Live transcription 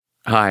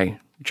Hi,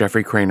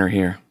 Jeffrey Craner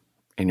here,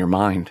 in your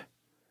mind.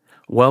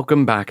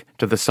 Welcome back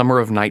to the Summer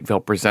of Night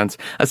Vale Presents,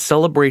 a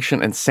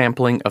celebration and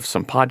sampling of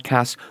some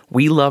podcasts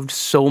we loved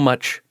so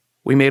much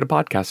we made a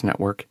podcast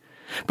network.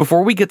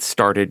 Before we get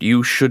started,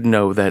 you should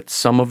know that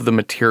some of the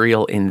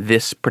material in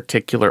this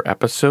particular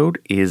episode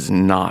is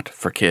not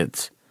for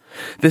kids.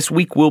 This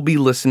week we'll be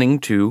listening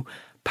to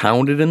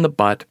Pounded in the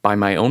Butt by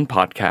my own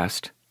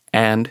podcast,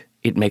 and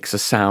It Makes a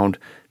Sound,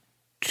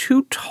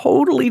 two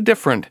totally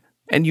different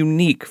and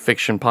unique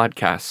fiction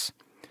podcasts.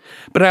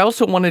 But I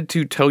also wanted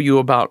to tell you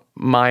about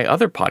my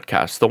other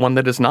podcast, the one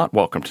that is not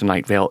Welcome to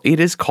Night Vale. It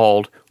is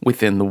called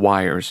Within the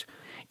Wires.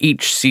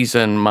 Each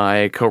season,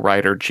 my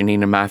co-writer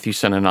Janina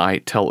Mathewson and I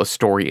tell a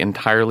story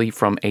entirely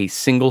from a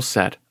single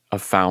set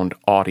of found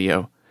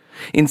audio.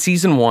 In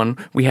Season 1,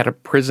 we had a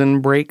prison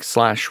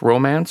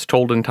break/romance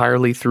told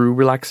entirely through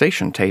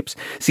relaxation tapes.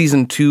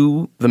 Season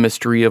 2, the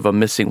mystery of a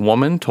missing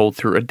woman told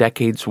through a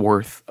decade's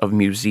worth of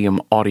museum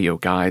audio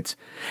guides.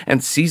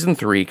 And Season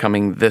 3,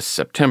 coming this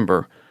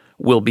September,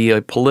 will be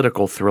a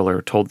political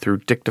thriller told through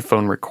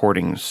dictaphone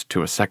recordings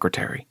to a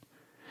secretary.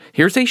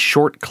 Here's a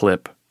short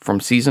clip from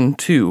Season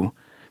 2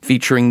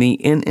 featuring the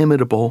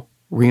inimitable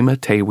Rima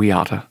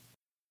Tewiata.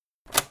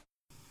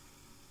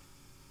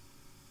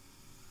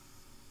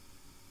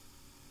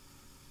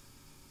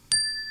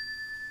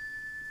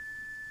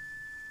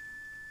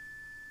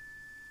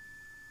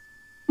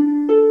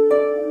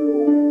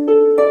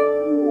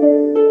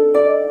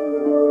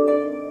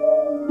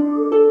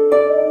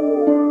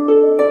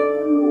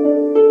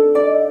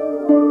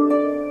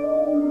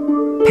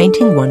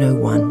 Painting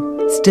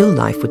 101, Still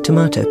Life with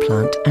Tomato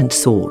Plant and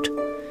Sword,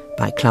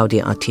 by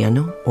Claudia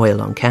Artiano,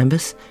 oil on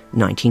canvas,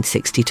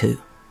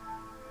 1962.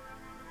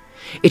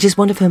 It is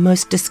one of her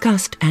most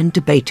discussed and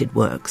debated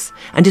works,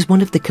 and is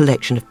one of the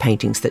collection of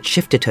paintings that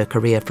shifted her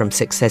career from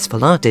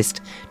successful artist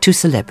to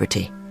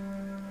celebrity.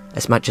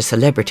 As much a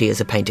celebrity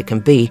as a painter can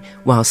be,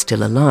 while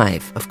still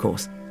alive, of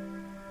course.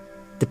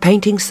 The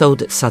painting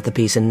sold at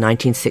Sotheby's in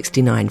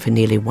 1969 for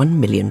nearly £1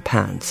 million,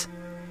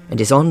 and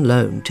is on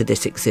loan to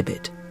this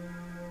exhibit.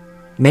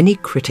 Many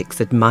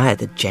critics admire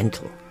the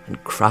gentle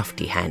and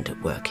crafty hand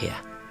at work here.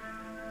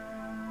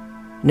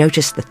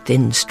 Notice the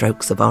thin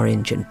strokes of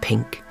orange and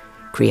pink,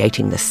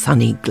 creating the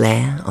sunny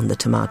glare on the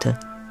tomato.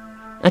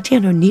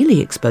 Artiano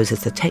nearly exposes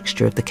the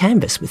texture of the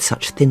canvas with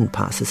such thin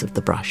passes of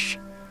the brush.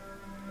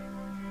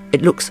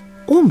 It looks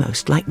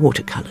almost like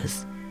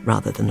watercolours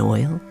rather than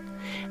oil,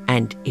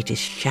 and it is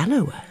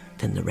shallower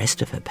than the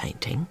rest of her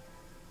painting.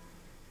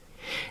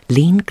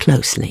 Lean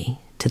closely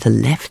to the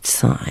left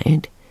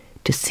side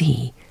to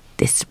see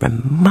this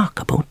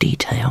remarkable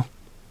detail.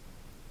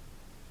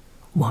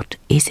 What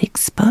is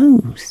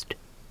exposed?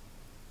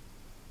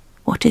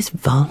 What is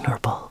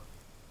vulnerable?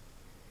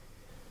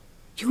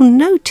 You'll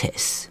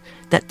notice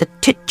that the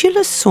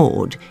titular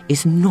sword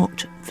is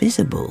not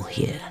visible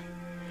here,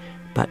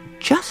 but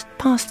just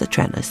past the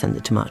trellis and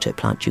the tomato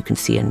plant you can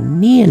see a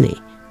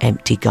nearly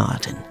empty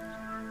garden.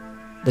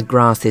 The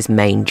grass is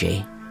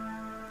mangy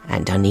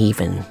and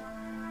uneven,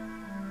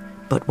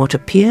 but what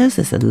appears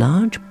as a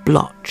large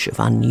blotch of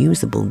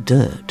unusable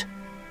dirt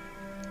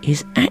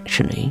is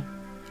actually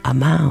a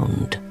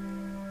mound.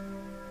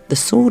 The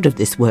sword of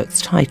this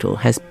work's title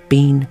has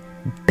been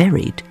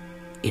buried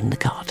in the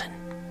garden.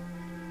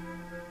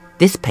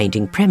 This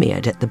painting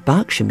premiered at the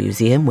Berkshire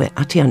Museum, where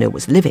Artiano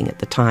was living at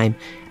the time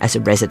as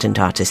a resident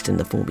artist in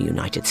the former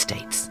United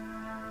States.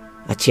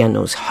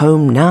 Artiano's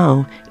home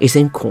now is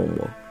in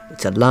Cornwall.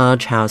 It's a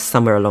large house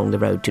somewhere along the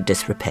road to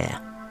disrepair.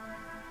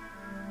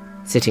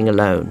 Sitting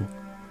alone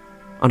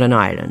on an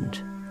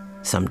island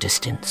some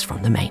distance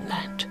from the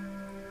mainland.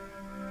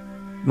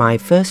 My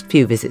first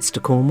few visits to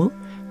Cornwall,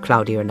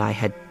 Claudia and I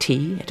had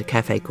tea at a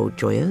cafe called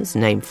Joyeuse,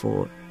 named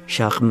for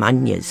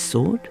Charlemagne's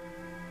sword.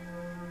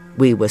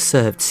 We were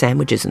served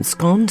sandwiches and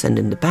scones, and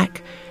in the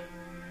back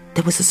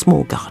there was a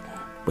small garden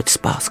with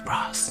sparse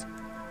grass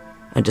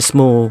and a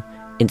small,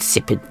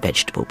 insipid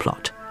vegetable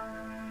plot.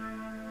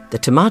 The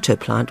tomato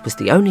plant was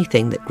the only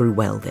thing that grew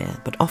well there,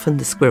 but often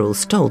the squirrels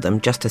stole them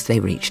just as they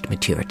reached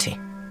maturity.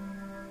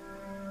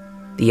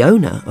 The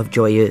owner of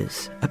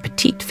Joyeuse, a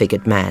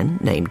petite-figured man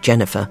named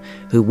Jennifer,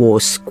 who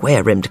wore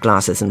square-rimmed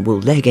glasses and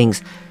wool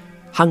leggings,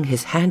 hung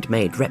his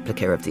handmade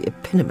replica of the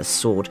eponymous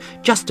sword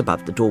just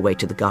above the doorway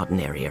to the garden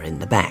area in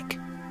the back.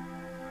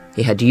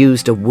 He had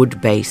used a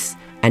wood base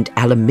and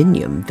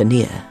aluminium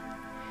veneer.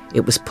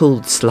 It was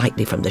pulled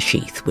slightly from the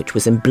sheath, which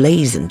was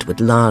emblazoned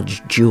with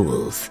large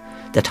jewels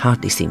that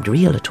hardly seemed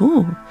real at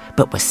all,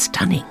 but were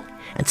stunning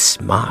and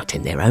smart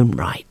in their own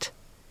right.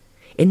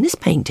 In this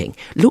painting,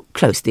 look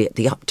closely at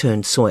the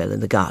upturned soil in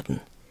the garden.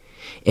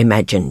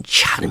 Imagine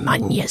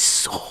Charlemagne's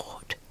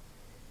sword.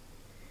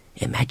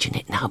 Imagine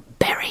it now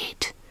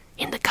buried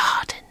in the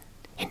garden,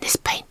 in this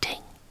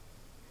painting.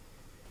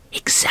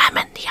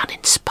 Examine the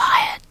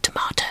uninspired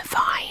tomato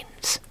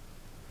vines.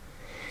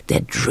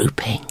 They're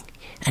drooping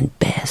and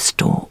bare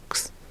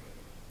stalks,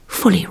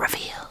 fully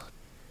revealed,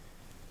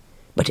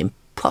 but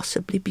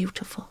impossibly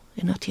beautiful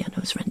in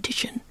Artiano's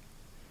rendition.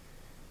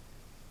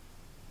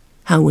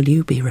 How will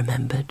you be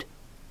remembered?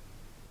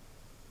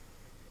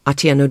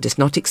 Atieno does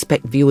not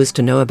expect viewers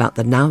to know about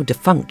the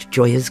now-defunct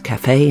Joya's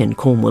Cafe in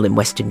Cornwall in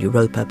Western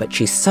Europa, but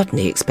she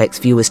certainly expects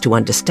viewers to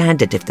understand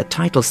that if the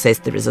title says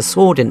there is a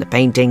sword in the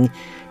painting,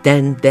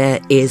 then there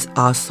is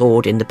a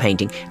sword in the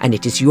painting, and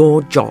it is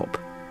your job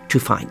to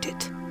find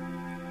it.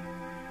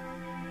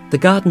 The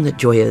garden at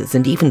Joya's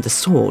and even the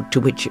sword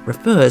to which it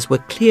refers were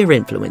clear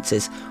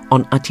influences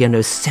on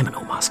Atieno's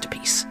seminal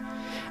masterpiece.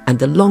 And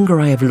the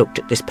longer I have looked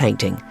at this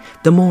painting,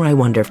 the more I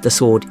wonder if the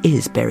sword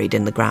is buried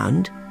in the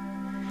ground,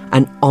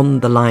 an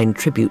on-the-line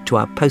tribute to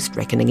our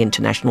post-reckoning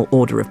International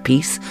Order of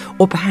Peace,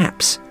 or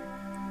perhaps,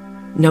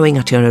 knowing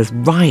Atieno's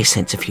wry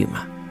sense of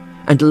humour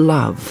and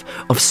love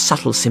of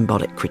subtle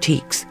symbolic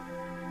critiques,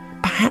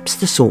 perhaps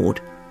the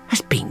sword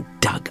has been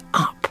dug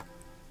up.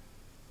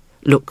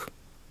 Look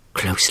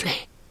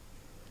closely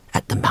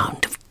at the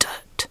mound of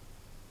dirt.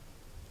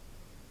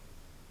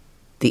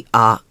 The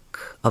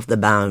arc of the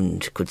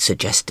mound could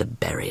suggest a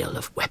burial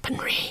of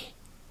weaponry.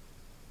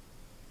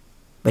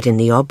 But in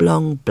the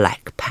oblong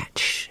black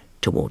patch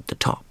toward the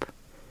top,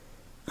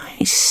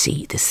 I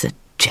see the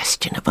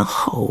suggestion of a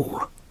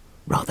hole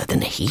rather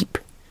than a heap.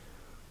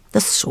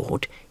 The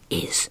sword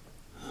is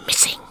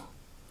missing,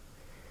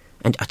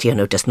 and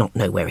Atieno does not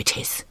know where it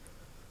is.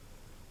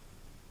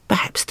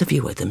 Perhaps the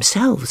viewer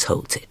themselves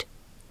holds it.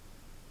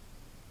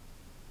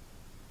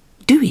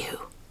 Do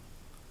you?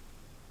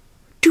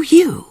 Do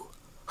you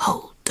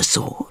hold the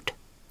sword?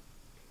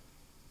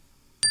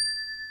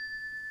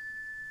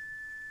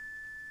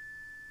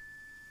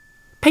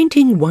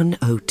 Painting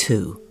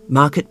 102,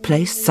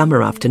 Marketplace,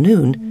 Summer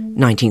Afternoon,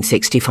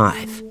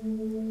 1965.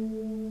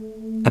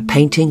 A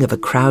painting of a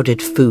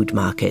crowded food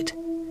market.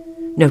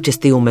 Notice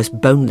the almost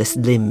boneless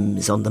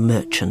limbs on the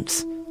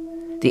merchants.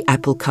 The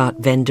apple cart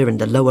vendor in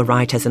the lower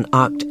right has an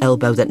arched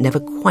elbow that never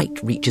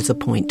quite reaches a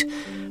point.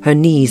 Her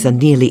knees are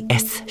nearly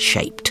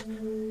S-shaped.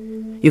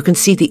 You can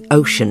see the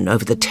ocean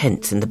over the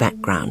tents in the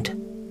background.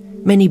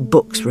 Many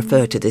books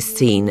refer to this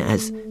scene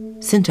as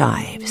St.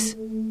 Ives.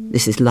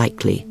 This is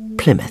likely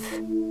Plymouth.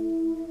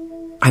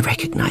 I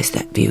recognise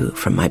that view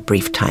from my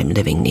brief time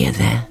living near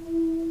there.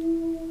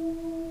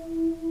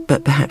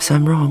 But perhaps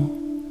I'm wrong.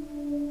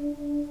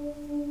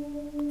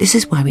 This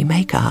is why we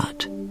make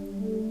art,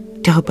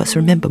 to help us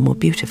remember more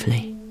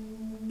beautifully,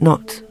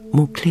 not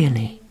more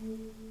clearly.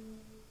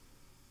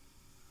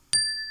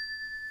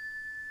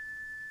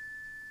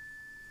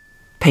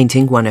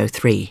 Painting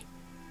 103,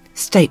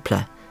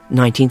 Stapler,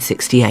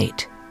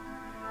 1968.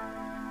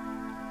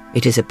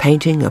 It is a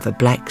painting of a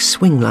black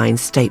swing-line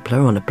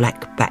stapler on a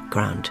black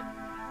background.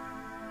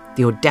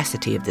 The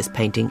audacity of this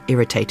painting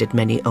irritated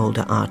many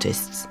older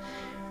artists,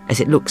 as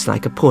it looks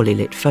like a poorly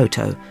lit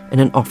photo in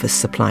an office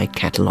supply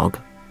catalogue.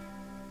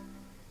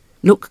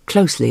 Look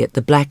closely at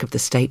the black of the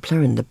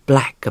stapler and the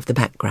black of the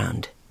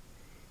background.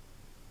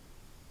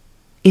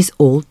 Is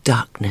all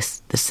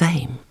darkness the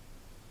same?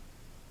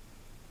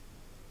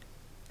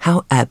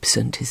 How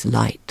absent is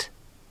light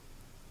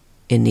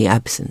in the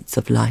absence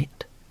of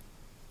light?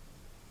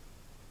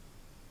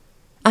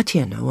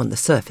 Atieno, on the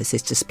surface,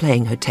 is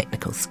displaying her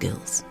technical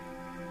skills.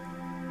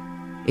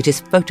 It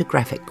is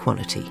photographic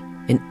quality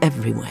in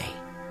every way.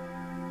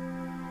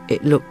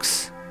 It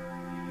looks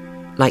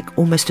like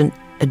almost an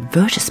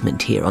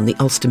advertisement here on the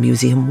Ulster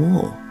Museum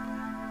wall.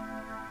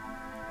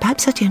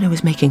 Perhaps Atieno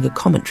is making a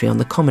commentary on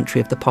the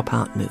commentary of the pop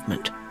art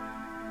movement.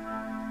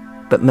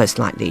 But most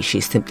likely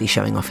she's simply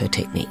showing off her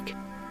technique.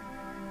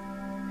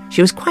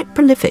 She was quite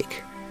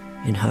prolific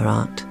in her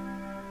art,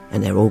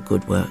 and they're all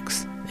good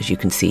works, as you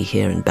can see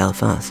here in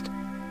Belfast.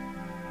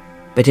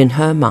 But in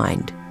her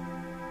mind,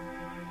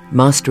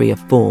 mastery of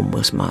form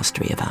was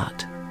mastery of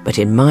art. But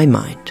in my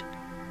mind,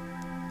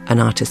 an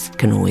artist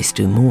can always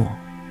do more.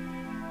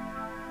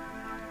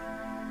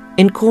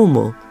 In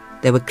Cornwall,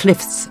 there were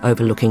cliffs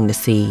overlooking the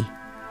sea.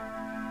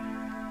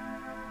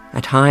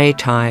 At high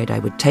tide, I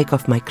would take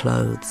off my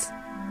clothes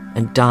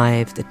and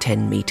dive the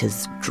 10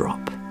 metres drop.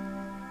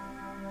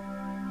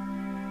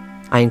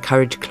 I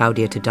encouraged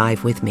Claudia to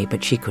dive with me,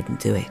 but she couldn't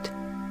do it.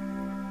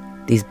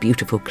 These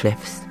beautiful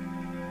cliffs,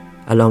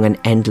 along an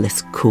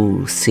endless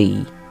cool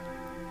sea,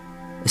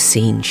 a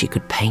scene she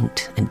could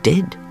paint and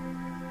did,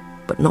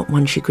 but not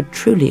one she could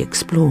truly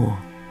explore.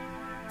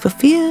 For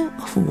fear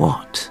of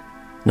what?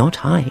 Not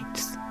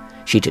heights.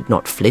 She did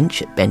not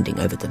flinch at bending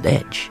over the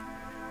ledge.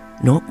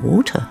 Not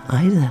water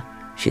either.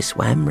 She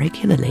swam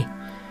regularly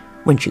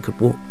when she could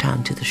walk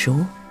down to the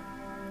shore.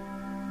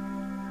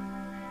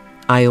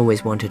 I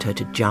always wanted her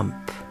to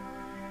jump,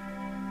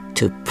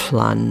 to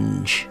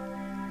plunge,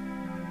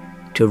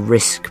 to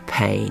risk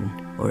pain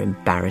or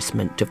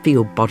embarrassment, to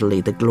feel bodily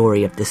the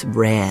glory of this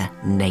rare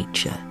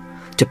nature,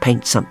 to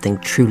paint something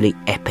truly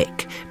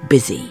epic,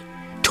 busy,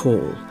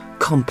 tall,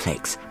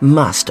 complex,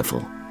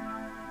 masterful,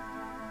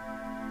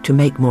 to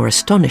make more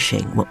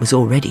astonishing what was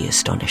already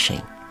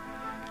astonishing,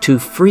 to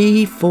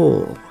free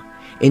fall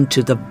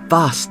into the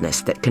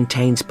vastness that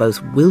contains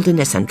both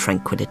wilderness and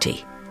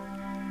tranquility.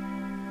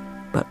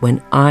 But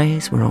when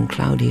eyes were on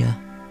Claudia,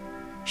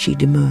 she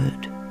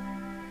demurred.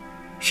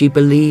 She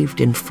believed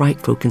in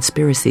frightful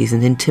conspiracies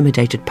and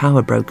intimidated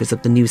power brokers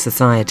of the new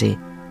society.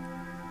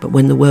 But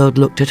when the world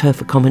looked at her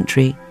for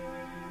commentary,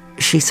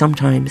 she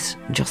sometimes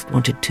just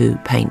wanted to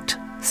paint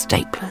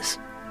staplers.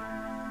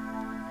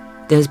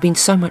 There's been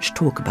so much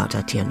talk about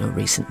Atieno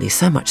recently,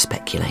 so much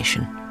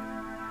speculation.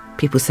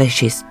 People say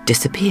she's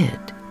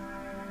disappeared.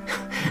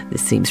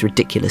 This seems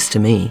ridiculous to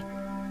me.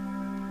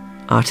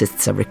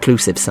 Artists are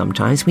reclusive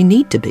sometimes. We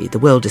need to be. The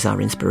world is our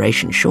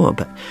inspiration, sure,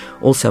 but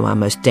also our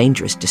most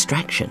dangerous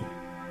distraction.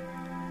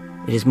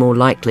 It is more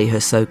likely her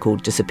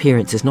so-called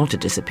disappearance is not a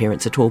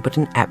disappearance at all, but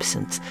an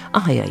absence, a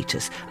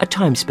hiatus, a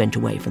time spent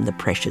away from the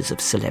pressures of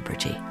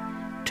celebrity,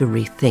 to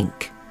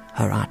rethink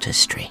her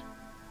artistry.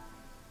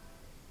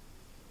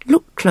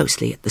 Look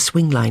closely at the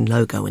Swingline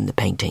logo in the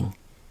painting.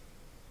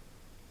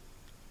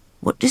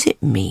 What does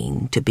it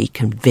mean to be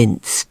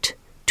convinced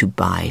to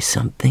buy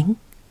something?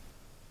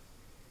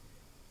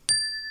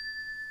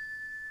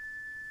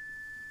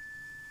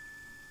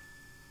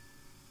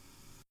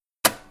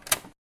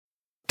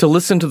 To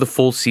listen to the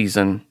full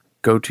season,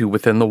 go to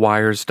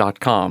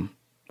withinthewires.com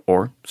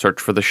or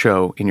search for the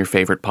show in your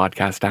favorite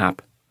podcast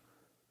app.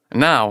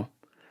 Now,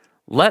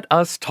 let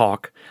us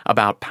talk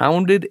about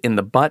Pounded in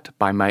the Butt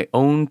by My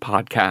Own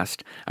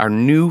Podcast, our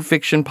new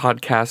fiction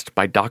podcast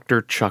by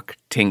Dr. Chuck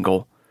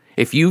Tingle.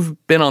 If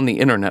you've been on the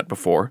internet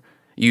before,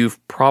 you've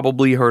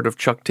probably heard of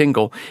Chuck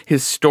Tingle.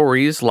 His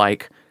stories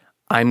like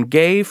I'm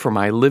Gay for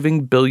My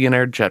Living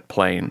Billionaire Jet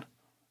Plane,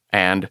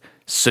 and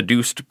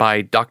Seduced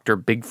by Dr.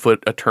 Bigfoot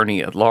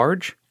Attorney at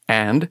Large,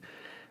 and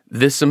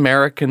This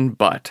American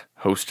Butt,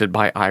 hosted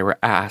by Ira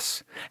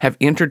Ass, have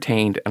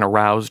entertained and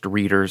aroused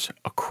readers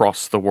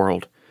across the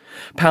world.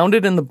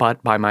 Pounded in the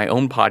Butt by My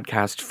Own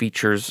Podcast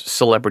features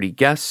celebrity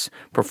guests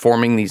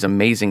performing these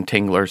amazing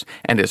tinglers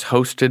and is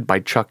hosted by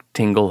Chuck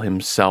Tingle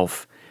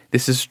himself.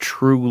 This is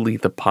truly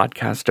the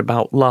podcast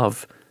about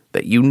love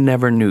that you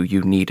never knew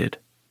you needed,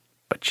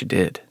 but you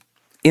did.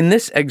 In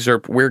this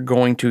excerpt, we're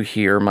going to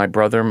hear my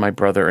brother,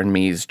 and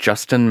me's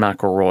Justin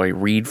McElroy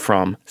read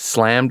from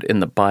Slammed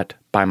in the Butt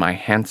by My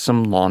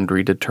Handsome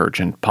Laundry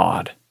Detergent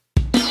Pod.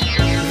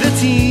 The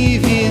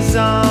TV's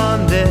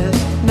on,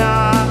 there's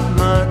not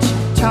much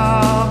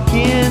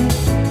talking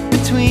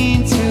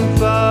between two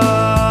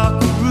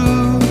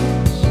buckaroos.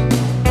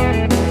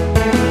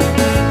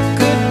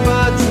 Good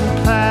buds and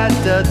plaid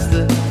duds,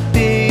 the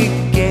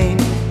big game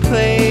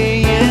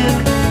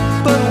playing,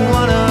 but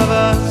one of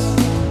us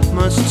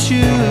must choose.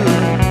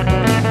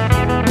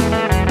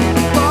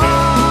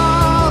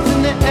 Balls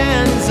in the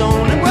end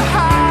zone, and we're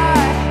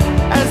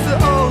high as the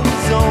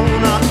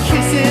ozone. Our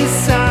kisses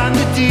sign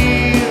the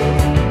deal.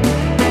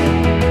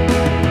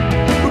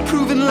 We're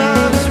proving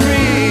love is real.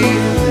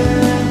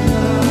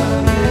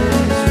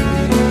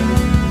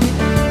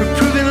 We're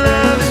proving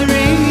love is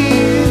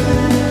real.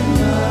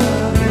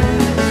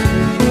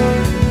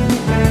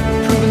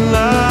 Proving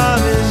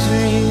love is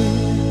real.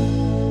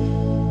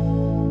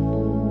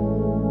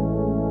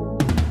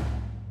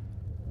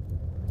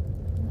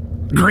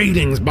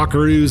 Greetings,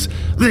 buckaroos.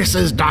 This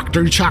is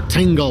Dr. Chuck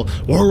Tingle,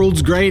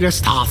 world's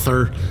greatest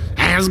author.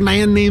 As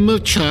man name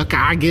of Chuck,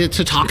 I get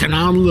to talking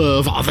on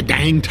love all the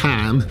dang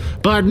time.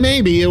 But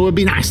maybe it would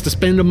be nice to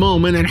spend a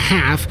moment and a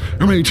half,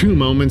 or maybe 2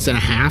 moments and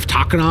a half,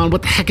 talking on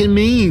what the heck it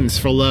means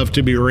for love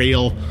to be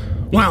real.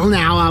 Well,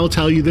 now I'll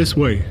tell you this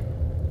way.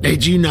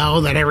 Did you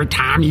know that every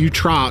time you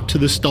trot to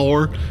the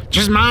store,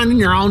 just minding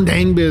your own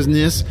dang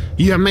business,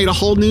 you have made a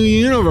whole new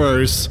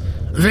universe?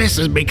 This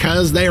is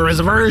because there is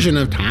a version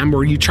of time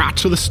where you trot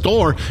to the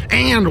store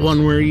and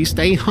one where you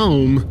stay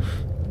home.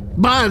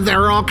 But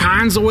there are all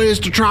kinds of ways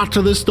to trot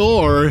to the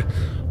store.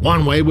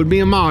 One way would be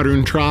a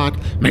modern trot,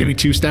 maybe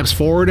 2 steps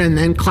forward and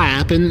then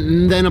clap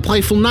and then a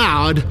playful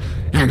nod,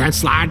 and then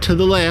slide to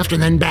the left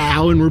and then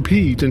bow and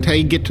repeat until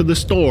you get to the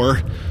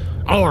store.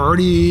 Or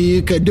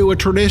you could do a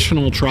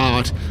traditional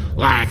trot,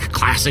 like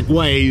classic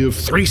way of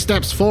 3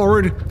 steps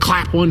forward,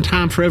 clap 1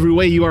 time for every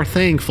way you are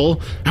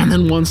thankful, and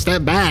then 1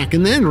 step back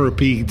and then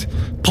repeat.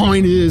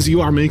 Point is,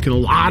 you are making a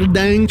lot of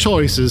dang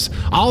choices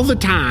all the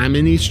time,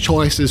 and each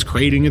choice is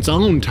creating its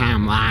own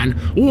timeline.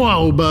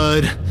 Whoa,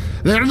 bud.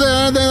 There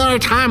are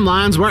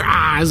timelines where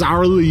eyes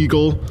are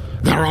illegal.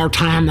 There are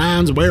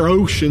timelines where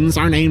oceans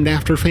are named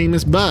after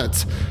famous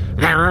butts.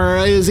 There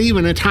is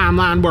even a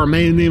timeline where a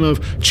man named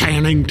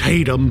Channing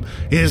Tatum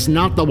is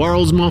not the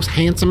world's most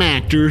handsome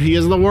actor, he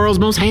is the world's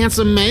most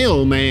handsome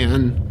male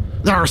man.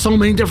 There are so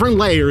many different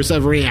layers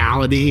of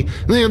reality.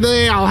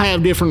 They all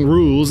have different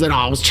rules that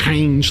always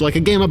change, like a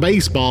game of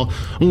baseball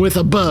with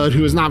a bud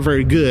who is not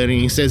very good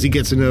and he says he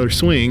gets another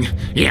swing.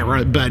 Yeah,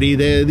 right, buddy,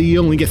 you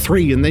only get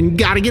 3 and then you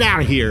gotta get out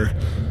of here.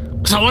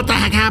 So what the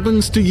heck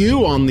happens to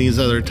you on these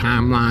other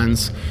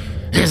timelines?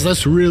 Is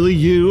this really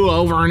you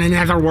over in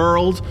another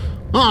world?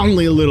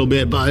 Only a little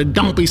bit, bud.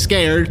 Don't be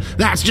scared.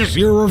 That's just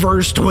your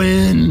reverse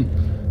twin.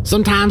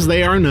 Sometimes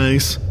they are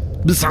nice,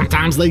 but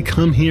sometimes they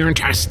come here and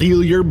try to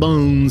steal your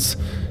bones.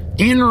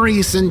 In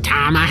recent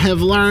time, I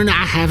have learned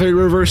I have a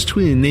reverse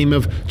twin named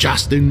of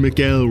Justin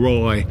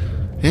McElroy.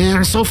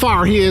 And so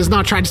far, he has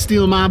not tried to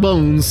steal my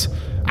bones.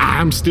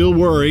 I'm still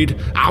worried.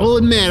 I will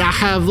admit I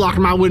have locked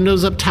my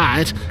windows up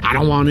tight. I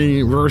don't want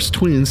any reverse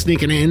twins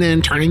sneaking in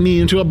and turning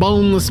me into a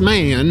boneless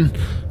man.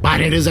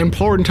 But it is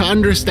important to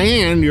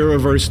understand your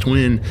reverse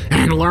twin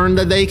and learn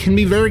that they can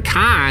be very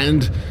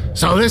kind.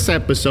 So this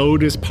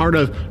episode is part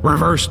of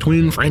Reverse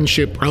Twin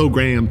Friendship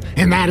Program,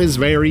 and that is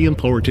very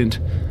important.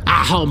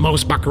 I hope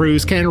most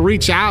buckaroos can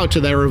reach out to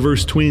their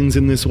reverse twins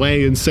in this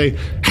way and say,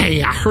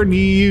 hey, I heard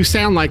you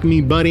sound like me,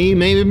 buddy.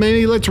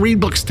 Maybe let's read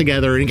books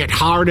together and get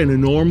hard in a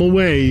normal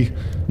way.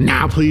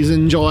 Now please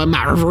enjoy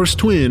my reverse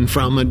twin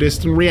from a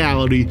distant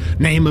reality,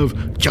 name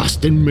of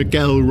Justin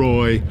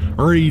McElroy,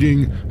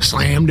 reading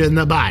Slammed in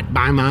the Butt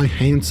by my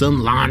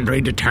handsome laundry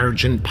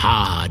detergent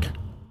pod.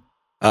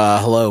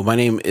 Hello, my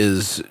name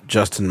is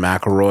Justin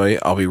McElroy.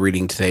 I'll be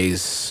reading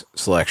today's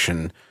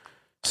selection,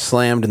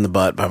 Slammed in the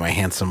Butt by my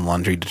handsome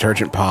laundry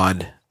detergent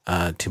pod,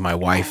 to my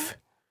wife,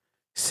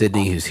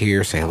 Sydney, who's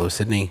here. Say hello,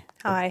 Sydney.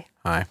 Hi.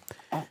 Hi.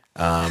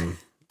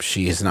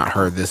 She has not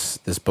heard this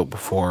book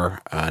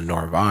before,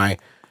 nor have I.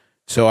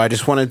 So I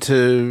just wanted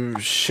to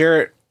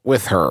share it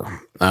with her,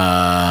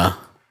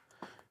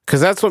 because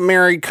that's what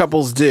married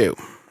couples do,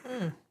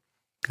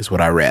 is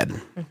what I read.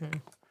 Mm-hmm.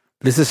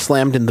 This is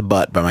Slammed in the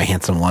Butt by my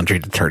handsome laundry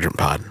detergent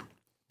pod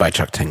by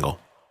Chuck Tingle.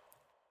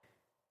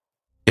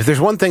 If there's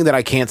one thing that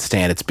I can't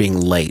stand, it's being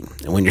late.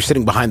 And when you're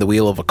sitting behind the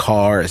wheel of a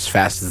car as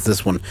fast as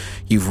this one,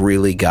 you've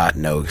really got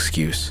no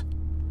excuse.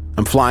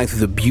 I'm flying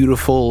through the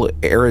beautiful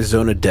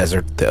Arizona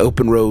desert, the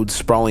open roads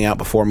sprawling out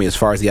before me as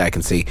far as the eye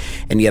can see,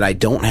 and yet I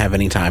don't have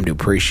any time to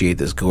appreciate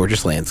this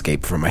gorgeous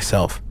landscape for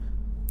myself.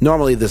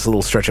 Normally, this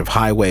little stretch of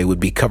highway would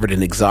be covered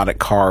in exotic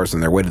cars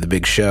on their way to the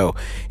big show,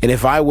 and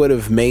if I would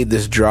have made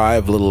this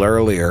drive a little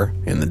earlier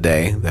in the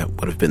day, that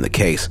would have been the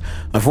case.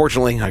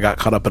 Unfortunately, I got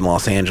caught up in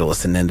Los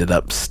Angeles and ended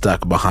up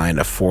stuck behind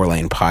a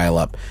 4-lane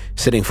pileup,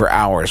 sitting for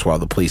hours while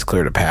the police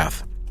cleared a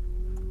path.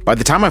 By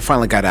the time I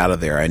finally got out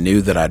of there, I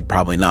knew that I'd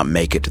probably not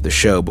make it to the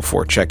show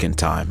before check-in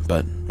time,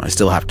 but I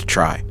still have to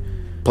try.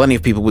 Plenty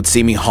of people would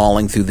see me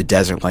hauling through the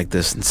desert like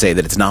this and say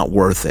that it's not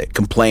worth it,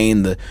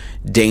 complain the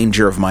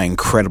danger of my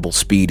incredible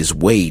speed is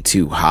way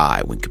too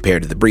high when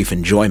compared to the brief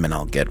enjoyment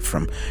I'll get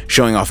from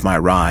showing off my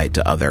ride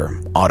to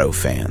other auto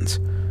fans.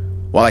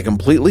 While I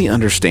completely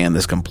understand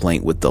this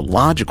complaint with the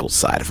logical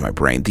side of my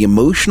brain, the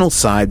emotional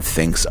side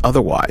thinks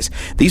otherwise.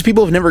 These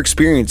people have never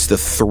experienced the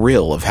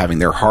thrill of having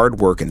their hard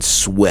work and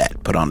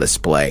sweat put on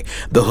display,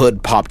 the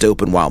hood popped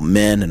open while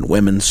men and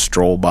women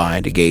stroll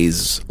by to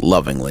gaze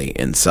lovingly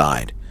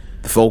inside.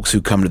 The folks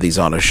who come to these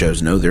auto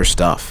shows know their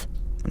stuff.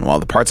 And while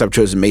the parts I've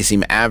chosen may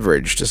seem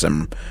average to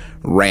some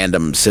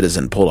random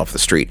citizen pulled off the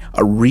street,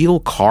 a real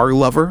car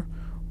lover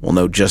will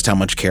know just how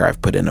much care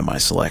I've put into my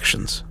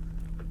selections.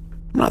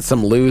 I'm not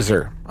some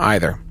loser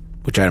either,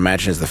 which I'd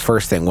imagine is the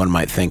first thing one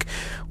might think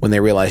when they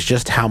realize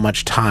just how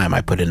much time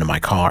I put into my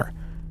car.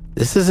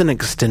 This is an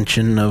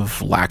extension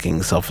of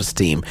lacking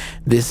self-esteem.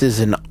 This is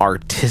an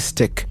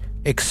artistic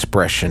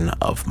expression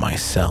of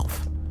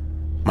myself.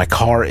 My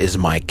car is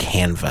my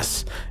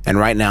canvas, and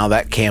right now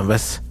that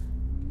canvas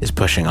is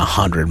pushing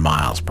 100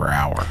 miles per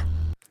hour.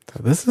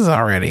 So this is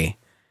already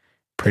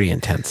pretty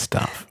intense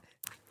stuff.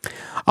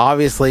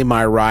 Obviously,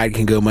 my ride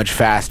can go much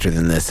faster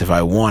than this if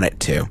I want it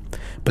to,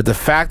 but the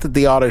fact that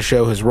the auto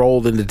show has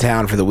rolled into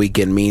town for the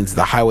weekend means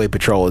the highway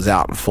patrol is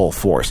out in full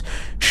force.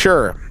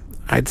 Sure,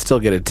 I'd still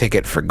get a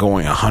ticket for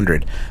going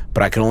 100,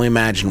 but I can only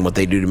imagine what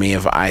they do to me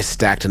if I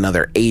stacked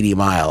another 80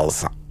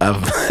 miles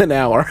of an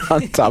hour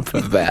on top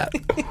of that.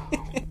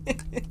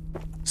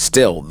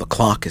 Still, the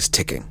clock is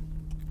ticking.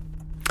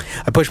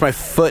 I push my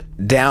foot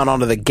down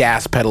onto the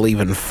gas pedal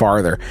even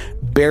farther,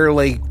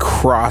 barely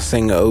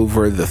crossing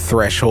over the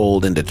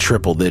threshold into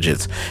triple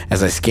digits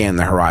as I scan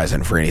the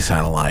horizon for any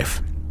sign of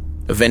life.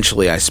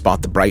 Eventually, I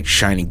spot the bright,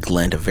 shiny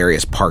glint of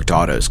various parked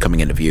autos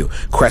coming into view,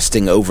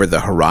 cresting over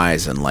the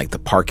horizon like the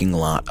parking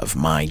lot of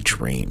my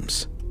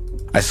dreams.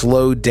 I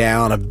slowed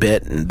down a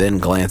bit and then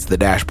glanced at the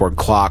dashboard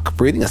clock,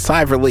 breathing a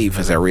sigh of relief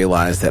as I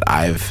realized that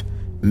I've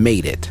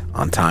made it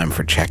on time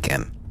for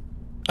check-in.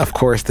 Of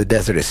course, the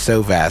desert is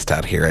so vast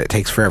out here, it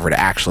takes forever to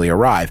actually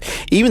arrive,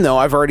 even though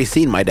I've already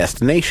seen my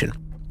destination.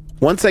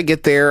 Once I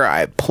get there,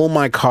 I pull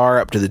my car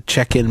up to the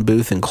check-in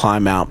booth and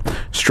climb out,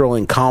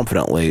 strolling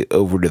confidently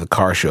over to the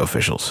car show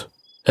officials.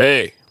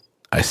 "Hey,"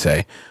 I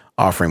say,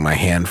 offering my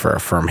hand for a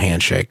firm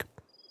handshake.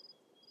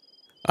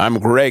 "I'm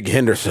Greg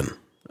Henderson.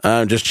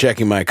 I'm just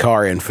checking my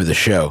car in for the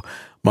show.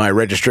 My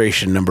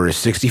registration number is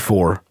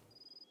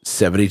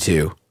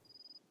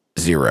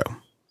 64720.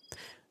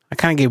 I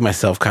kind of gave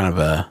myself kind of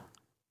a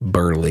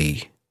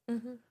burly...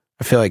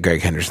 I feel like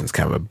Greg Henderson's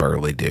kind of a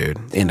burly dude.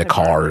 Into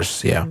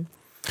cars, yeah. Mm-hmm.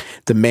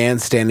 The man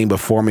standing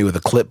before me with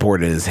a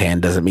clipboard in his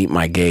hand doesn't meet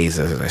my gaze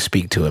as I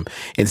speak to him.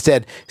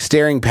 Instead,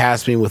 staring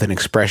past me with an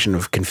expression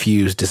of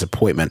confused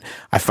disappointment,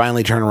 I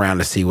finally turn around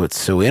to see what's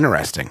so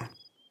interesting.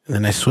 And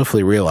then I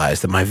swiftly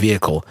realize that my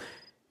vehicle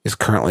is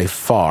currently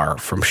far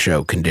from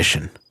show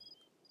condition.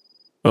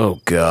 "Oh,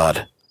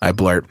 God," I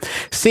blurt,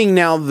 seeing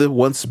now the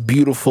once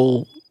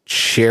beautiful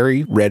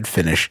cherry red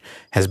finish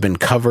has been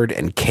covered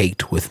and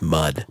caked with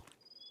mud.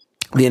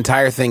 The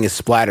entire thing is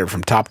splattered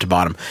from top to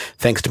bottom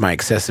thanks to my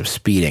excessive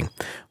speeding,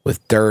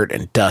 with dirt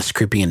and dust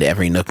creeping into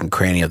every nook and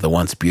cranny of the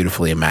once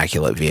beautifully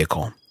immaculate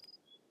vehicle.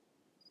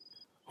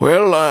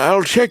 Well,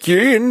 I'll check you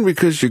in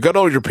because you got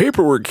all your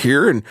paperwork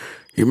here and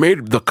you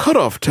made the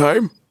cutoff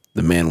time,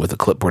 the man with the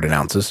clipboard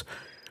announces.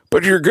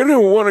 But you're going to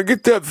want to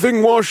get that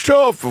thing washed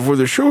off before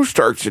the show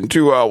starts in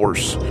 2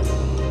 hours.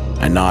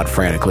 I nod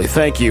frantically.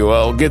 Thank you.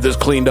 I'll get this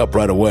cleaned up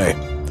right away.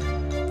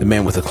 The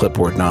man with the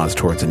clipboard nods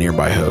towards a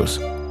nearby hose.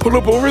 Pull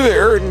up over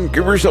there and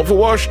give yourself a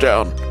wash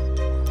down.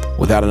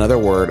 Without another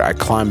word, I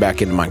climb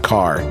back into my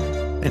car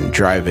and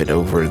drive it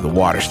over to the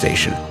water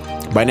station.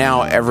 By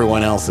now,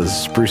 everyone else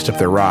has spruced up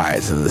their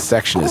rides, and the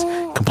section is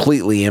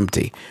completely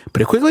empty.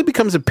 But it quickly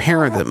becomes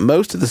apparent that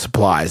most of the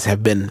supplies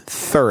have been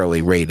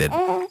thoroughly raided.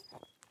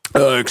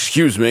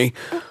 Excuse me,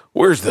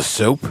 where's the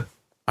soap?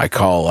 I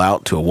call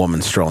out to a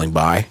woman strolling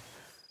by.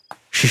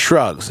 She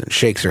shrugs and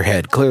shakes her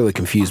head, clearly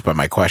confused by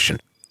my question.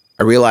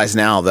 I realize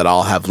now that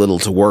I'll have little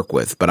to work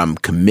with, but I'm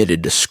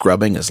committed to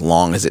scrubbing as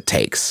long as it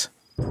takes.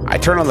 I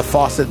turn on the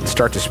faucet and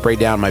start to spray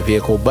down my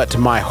vehicle, but to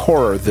my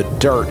horror, the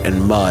dirt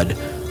and mud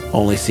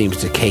only seems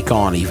to cake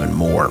on even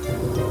more.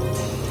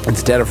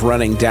 Instead of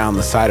running down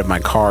the side of my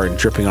car and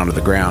dripping onto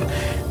the ground,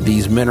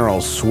 these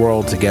minerals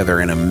swirl together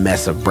in a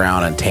mess of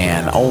brown and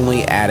tan,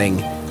 only adding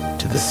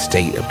to the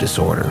state of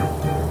disorder.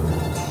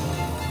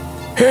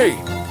 Hey!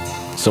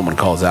 Someone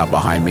calls out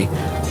behind me,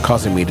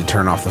 causing me to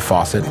turn off the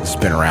faucet and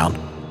spin around.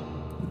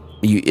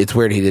 It's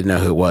weird he didn't know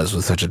who it was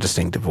with such a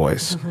distinctive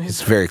voice. Mm-hmm.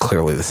 It's very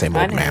clearly the same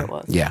old man.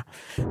 Yeah.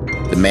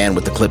 The man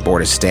with the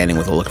clipboard is standing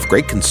with a look of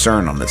great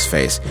concern on his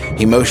face.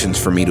 He motions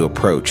for me to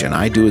approach, and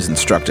I do as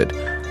instructed,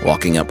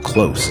 walking up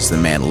close as the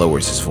man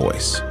lowers his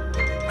voice.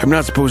 I'm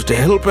not supposed to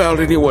help out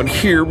anyone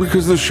here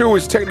because the show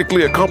is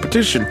technically a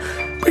competition,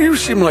 but you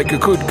seem like a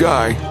good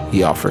guy,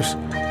 he offers.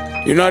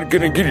 You're not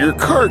going to get your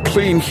car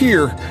clean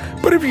here,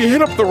 but if you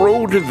head up the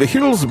road into the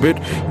hills a bit,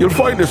 you'll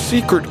find a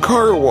secret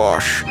car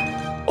wash.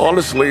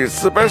 Honestly,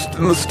 it's the best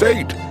in the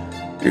state.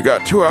 You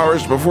got 2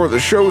 hours before the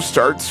show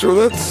starts, so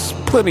that's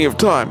plenty of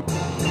time.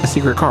 A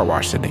secret car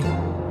wash, Sydney.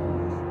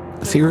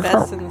 A secret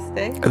car wash.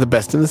 The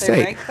best in the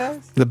state.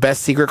 The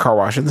best secret car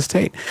wash in the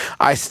state.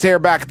 I stare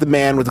back at the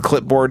man with the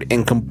clipboard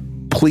in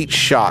complete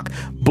shock,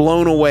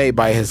 blown away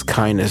by his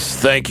kindness.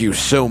 Thank you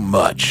so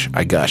much,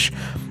 I gush,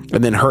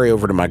 and then hurry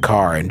over to my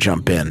car and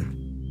jump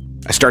in.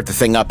 I start the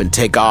thing up and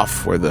take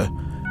off where the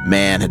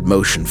man had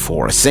motioned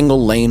for, a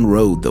single-lane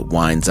road that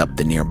winds up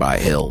the nearby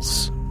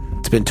hills.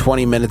 It's been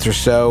 20 minutes or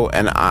so,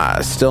 and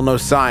still no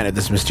sign of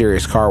this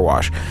mysterious car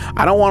wash.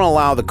 I don't want to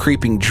allow the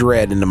creeping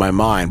dread into my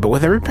mind, but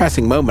with every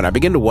passing moment, I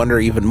begin to wonder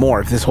even more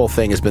if this whole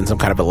thing has been some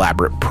kind of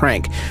elaborate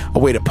prank, a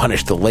way to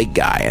punish the late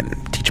guy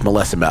and teach him a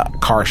lesson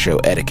about car show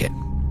etiquette.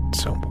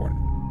 It's so important.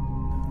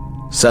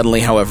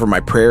 Suddenly, however,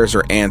 my prayers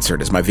are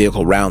answered as my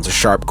vehicle rounds a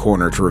sharp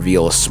corner to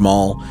reveal a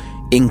small,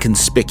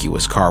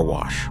 inconspicuous car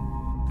wash.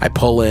 I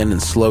pull in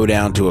and slow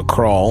down to a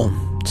crawl,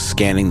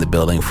 scanning the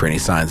building for any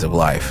signs of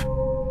life.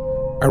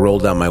 I roll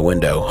down my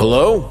window.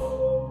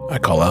 Hello? I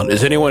call out.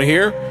 Is anyone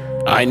here?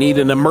 I need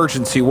an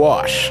emergency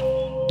wash.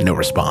 No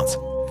response.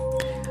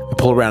 I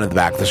pull around to the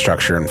back of the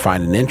structure and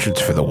find an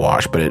entrance for the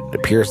wash, but it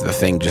appears the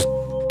thing just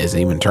isn't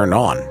even turned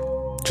on.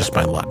 Just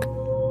my luck.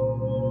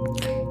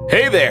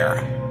 Hey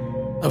there!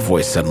 A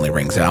voice suddenly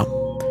rings out.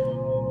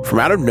 From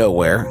out of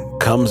nowhere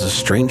comes a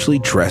strangely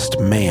dressed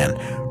man,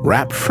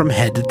 wrapped from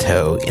head to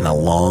toe in a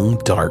long,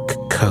 dark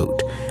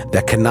coat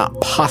that cannot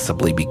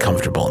possibly be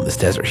comfortable in this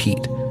desert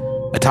heat.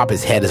 Atop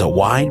his head is a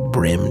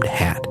wide-brimmed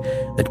hat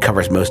that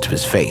covers most of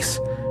his face,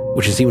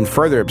 which is even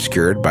further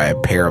obscured by a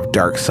pair of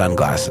dark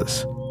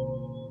sunglasses.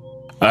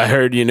 I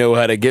heard you know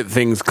how to get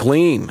things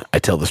clean, I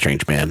tell the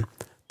strange man.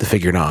 The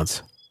figure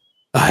nods.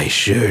 I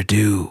sure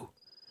do.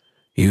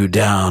 You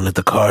down at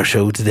the car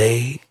show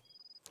today?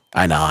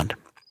 I nod.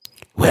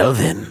 Well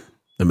then,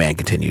 the man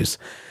continues,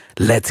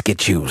 let's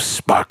get you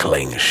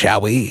sparkling,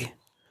 shall we?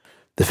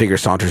 The figure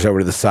saunters over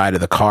to the side of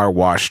the car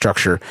wash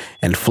structure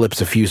and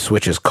flips a few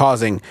switches,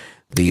 causing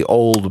the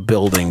old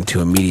building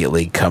to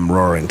immediately come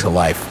roaring to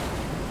life.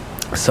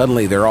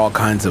 Suddenly, there are all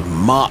kinds of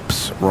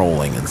mops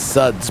rolling and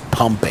suds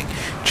pumping,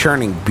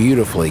 churning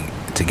beautifully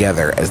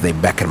together as they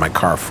beckon my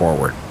car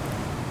forward.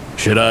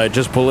 Should I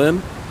just pull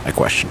in? I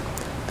question.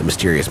 The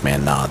mysterious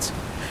man nods.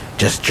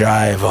 Just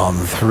drive on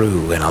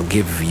through and I'll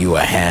give you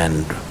a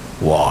hand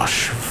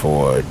wash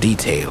for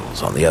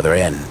details on the other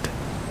end.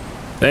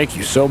 Thank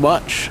you so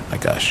much, I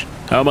gush.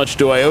 How much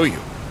do I owe you?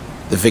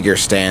 The figure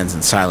stands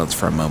in silence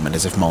for a moment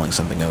as if mulling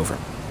something over.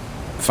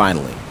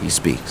 Finally, he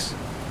speaks.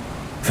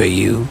 For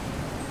you,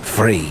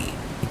 free,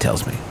 he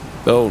tells me.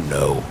 Oh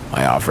no,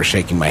 I offer,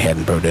 shaking my head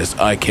in protest.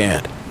 I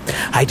can't.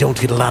 I don't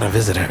get a lot of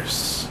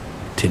visitors,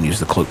 continues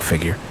the cloaked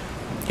figure.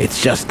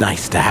 It's just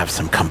nice to have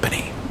some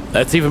company.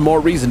 That's even more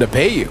reason to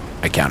pay you,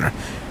 I counter.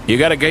 You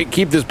gotta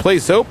keep this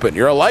place open.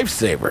 You're a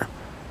lifesaver.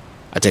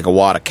 I take a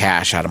wad of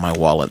cash out of my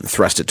wallet and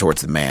thrust it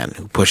towards the man,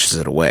 who pushes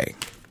it away.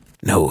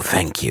 No,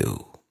 thank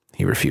you,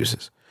 he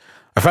refuses.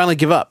 I finally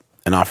give up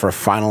and offer a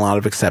final nod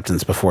of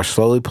acceptance before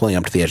slowly pulling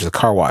up to the edge of the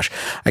car wash.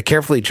 I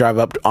carefully drive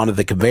up onto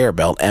the conveyor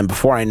belt, and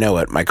before I know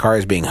it, my car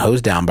is being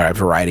hosed down by a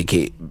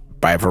variety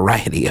by a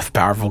variety of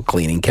powerful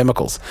cleaning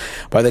chemicals.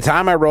 By the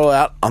time I roll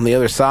out on the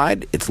other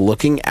side, it's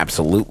looking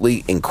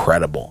absolutely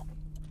incredible.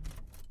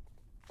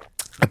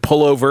 I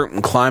pull over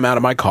and climb out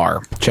of my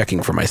car,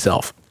 checking for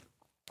myself.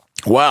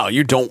 Wow,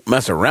 you don't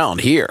mess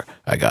around here,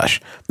 I gush.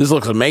 This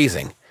looks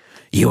amazing.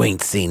 You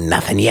ain't seen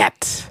nothing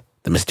yet,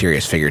 the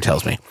mysterious figure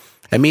tells me.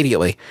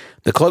 Immediately,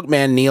 the cloaked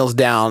man kneels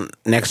down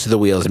next to the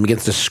wheels and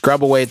begins to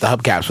scrub away at the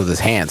hubcaps with his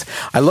hands.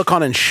 I look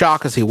on in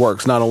shock as he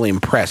works, not only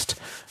impressed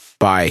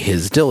by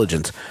his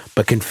diligence,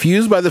 but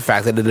confused by the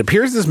fact that it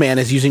appears this man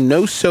is using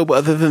no soap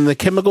other than the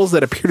chemicals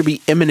that appear to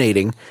be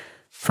emanating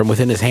from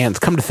within his hands.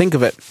 Come to think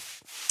of it,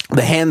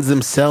 the hands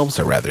themselves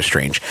are rather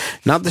strange.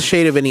 Not the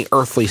shade of any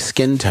earthly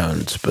skin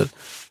tones, but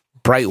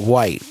bright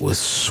white with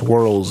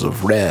swirls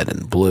of red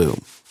and blue.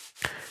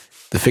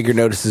 The figure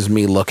notices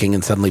me looking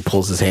and suddenly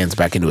pulls his hands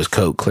back into his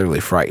coat, clearly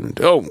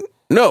frightened. Oh,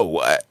 no,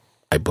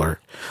 I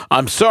blurt.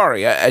 I'm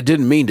sorry, I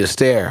didn't mean to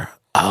stare.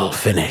 All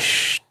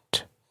finished,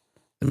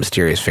 the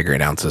mysterious figure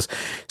announces,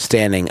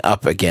 standing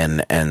up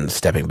again and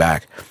stepping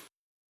back.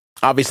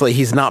 Obviously,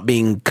 he's not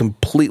being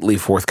completely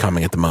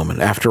forthcoming at the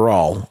moment. After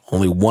all,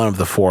 only one of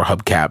the 4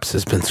 hubcaps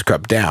has been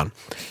scrubbed down.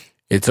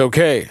 It's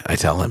okay, I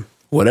tell him.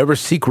 Whatever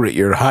secret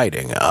you're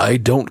hiding, I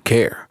don't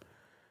care.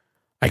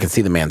 I can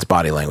see the man's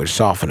body language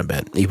soften a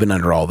bit, even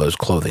under all those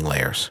clothing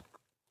layers.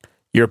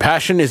 Your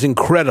passion is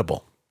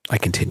incredible, I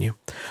continue.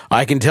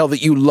 I can tell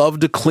that you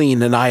love to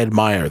clean, and I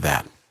admire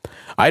that.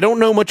 I don't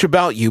know much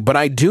about you, but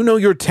I do know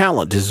your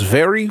talent is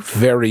very,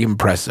 very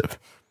impressive.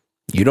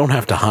 You don't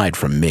have to hide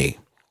from me.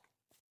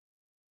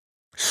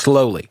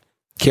 Slowly,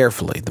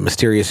 carefully, the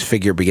mysterious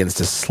figure begins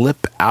to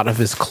slip out of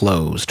his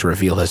clothes to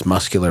reveal his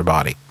muscular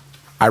body.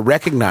 I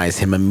recognize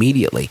him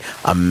immediately,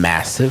 a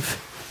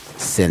massive,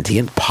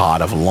 sentient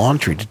pod of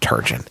laundry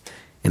detergent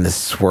in the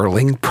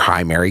swirling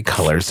primary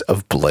colors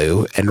of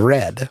blue and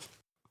red.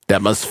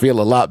 That must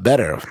feel a lot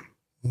better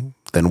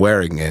than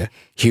wearing a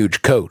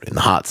huge coat in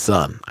the hot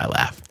sun, I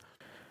laugh.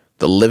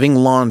 The living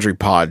laundry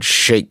pod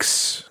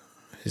shakes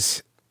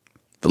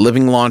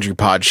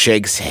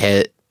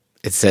head.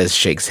 It says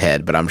shakes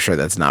head, but I'm sure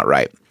that's not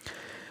right.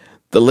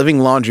 The living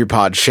laundry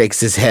pod shakes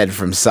his head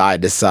from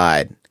side to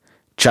side,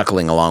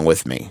 chuckling along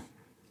with me.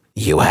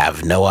 You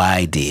have no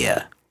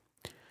idea.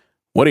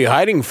 What are you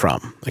hiding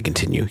from? I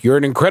continue. You're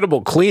an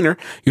incredible cleaner.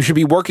 You should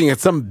be working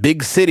at some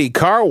big city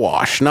car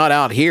wash, not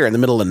out here in the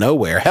middle of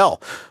nowhere. Hell,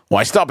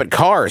 why stop at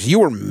cars? You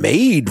were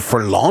made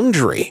for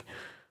laundry.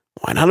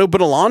 Why not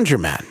open a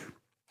laundromat?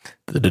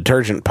 The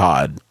detergent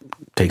pod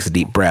takes a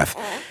deep breath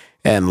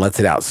and lets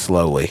it out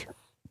slowly.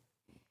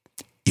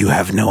 You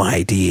have no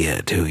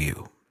idea, do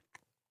you?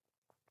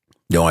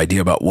 No idea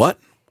about what?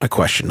 I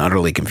question,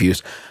 utterly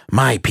confused.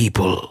 My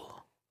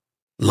people.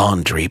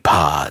 Laundry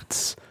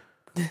pods.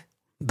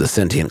 The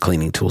sentient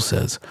cleaning tool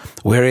says,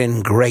 we're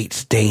in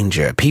great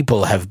danger.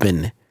 People have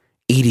been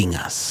eating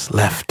us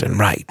left and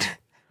right.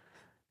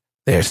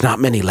 There's not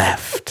many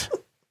left.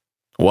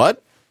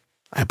 What?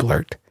 I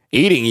blurt.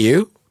 Eating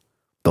you?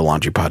 The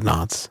laundry pod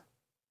nods.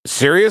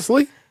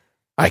 Seriously?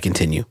 I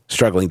continue,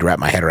 struggling to wrap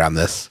my head around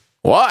this.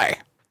 Why?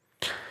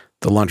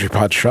 The laundry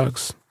pod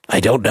shrugs. I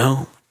don't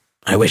know.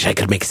 I wish I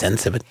could make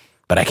sense of it,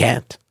 but I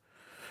can't.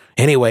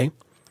 Anyway,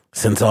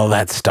 since all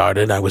that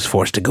started, I was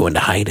forced to go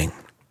into hiding.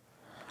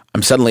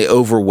 I'm suddenly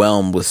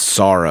overwhelmed with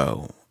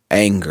sorrow,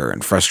 anger,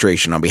 and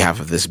frustration on behalf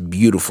of this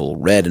beautiful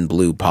red and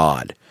blue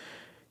pod.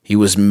 He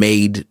was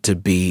made to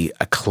be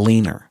a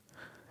cleaner,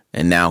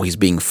 and now he's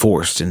being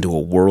forced into a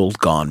world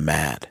gone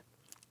mad.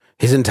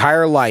 His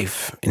entire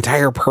life,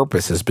 entire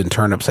purpose has been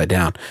turned upside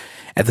down.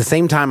 At the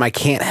same time, I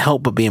can't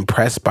help but be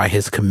impressed by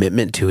his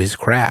commitment to his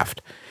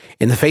craft.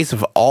 In the face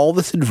of all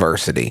this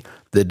adversity,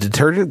 the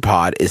detergent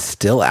pod is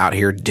still out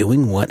here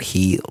doing what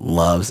he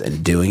loves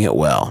and doing it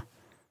well.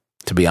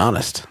 To be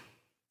honest,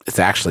 it's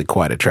actually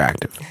quite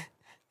attractive.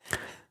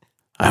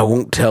 I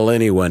won't tell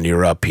anyone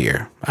you're up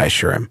here, I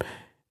assure him.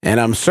 And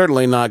I'm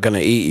certainly not going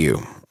to eat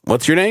you.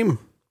 What's your name?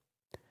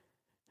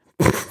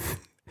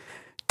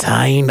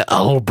 Tyne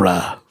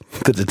Ulbra,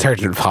 the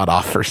detergent pod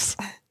offers.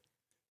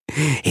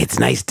 It's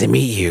nice to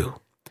meet you.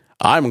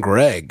 I'm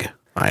Greg,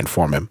 I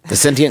inform him. The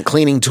sentient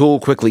cleaning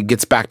tool quickly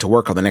gets back to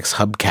work on the next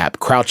hubcap,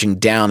 crouching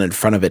down in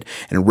front of it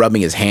and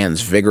rubbing his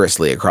hands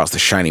vigorously across the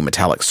shiny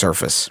metallic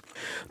surface.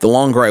 The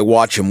longer I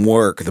watch him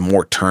work, the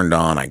more turned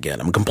on I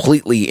get. I'm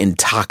completely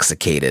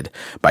intoxicated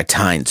by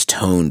Tyne's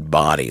toned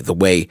body, the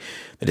way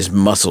that his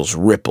muscles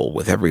ripple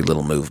with every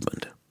little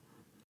movement.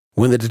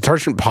 When the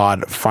detergent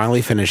pod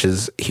finally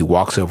finishes, he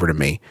walks over to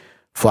me,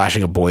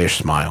 flashing a boyish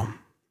smile.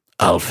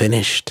 All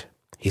finished,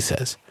 he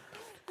says.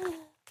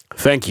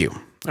 Thank you,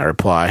 I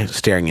reply,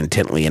 staring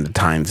intently into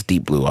Tyne's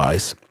deep blue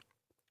eyes.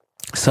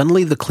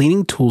 Suddenly, the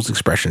cleaning tool's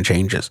expression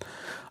changes.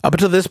 Up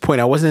until this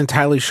point, I wasn't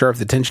entirely sure if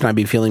the tension I'd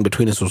be feeling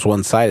between us was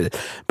one-sided,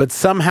 but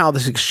somehow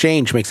this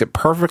exchange makes it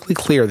perfectly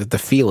clear that the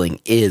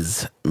feeling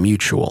is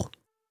mutual.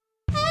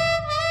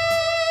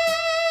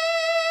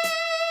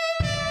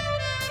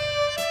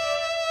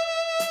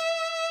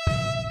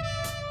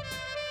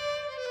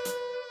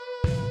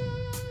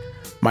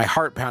 My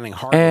heart pounding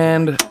hard.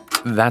 And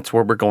That's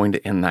where we're going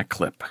to end that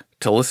clip.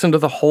 To listen to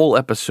the whole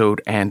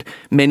episode and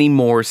many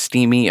more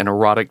steamy and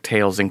erotic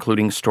tales,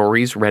 including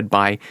stories read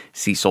by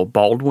Cecil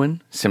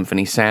Baldwin,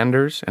 Symphony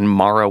Sanders, and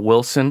Mara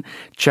Wilson,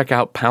 check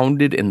out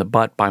Pounded in the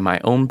Butt by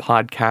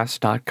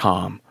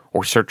myownpodcast.com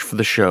or search for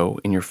the show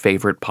in your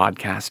favorite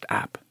podcast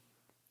app.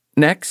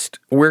 Next,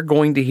 we're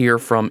going to hear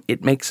from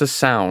It Makes a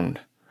Sound,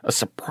 a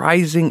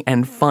surprising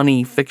and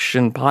funny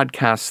fiction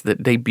podcast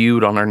that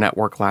debuted on our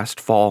network last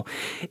fall.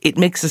 It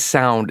Makes a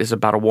Sound is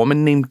about a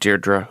woman named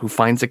Deirdre who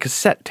finds a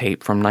cassette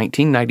tape from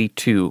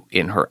 1992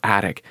 in her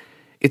attic.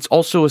 It's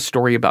also a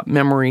story about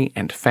memory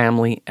and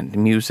family and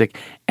music,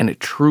 and it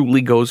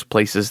truly goes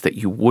places that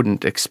you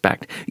wouldn't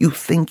expect. You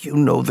think you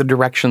know the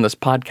direction this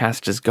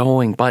podcast is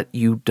going, but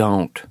you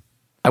don't.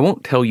 I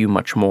won't tell you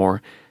much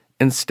more.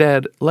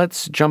 Instead,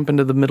 let's jump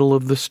into the middle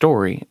of the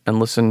story and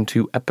listen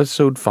to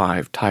episode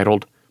 5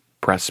 titled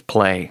Press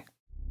Play.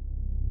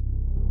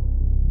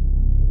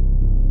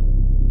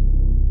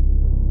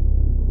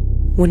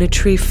 When a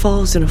tree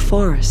falls in a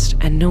forest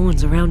and no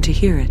one's around to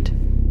hear it,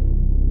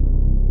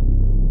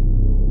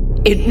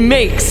 it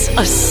makes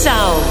a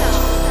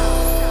sound.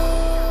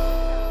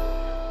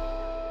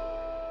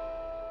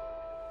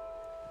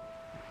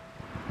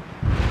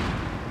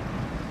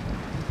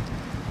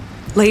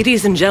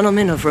 Ladies and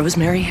gentlemen of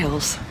Rosemary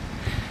Hills,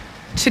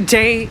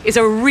 today is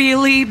a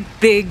really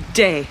big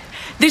day.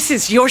 This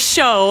is your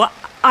show.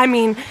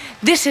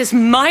 This is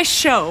my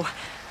show.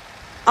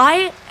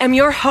 I am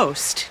your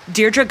host,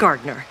 Deirdre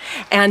Gardner,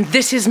 and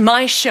this is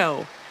my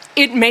show.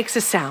 It Makes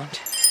a Sound.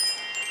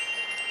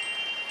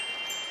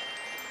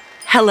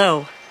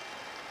 Hello.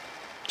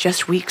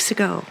 Just weeks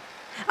ago,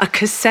 a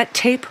cassette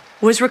tape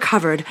was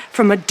recovered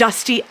from a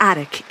dusty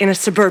attic in a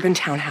suburban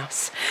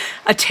townhouse.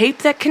 A tape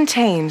that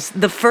contains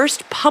the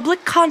first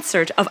public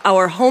concert of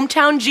our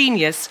hometown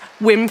genius,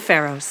 Wim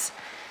Farrows.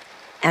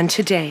 And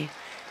today,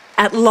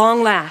 at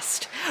long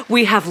last,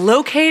 we have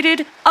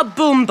located a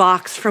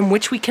boombox from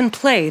which we can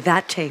play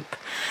that tape.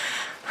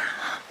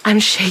 I'm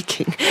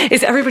shaking.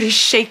 Is everybody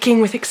shaking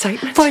with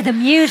excitement? For the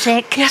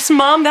music. Yes,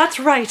 Mom,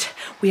 that's right.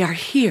 We are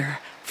here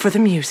for the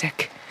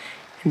music.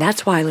 And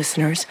that's why,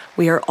 listeners,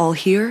 we are all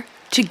here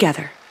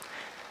together.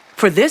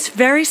 For this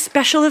very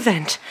special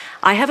event,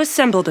 I have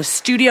assembled a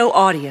studio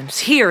audience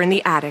here in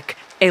the attic,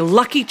 a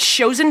lucky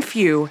chosen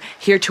few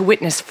here to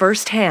witness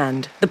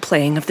firsthand the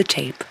playing of the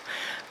tape.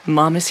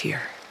 Mom is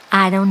here.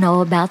 I don't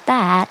know about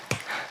that.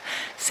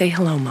 Say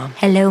hello, Mom.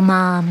 Hello,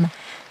 Mom.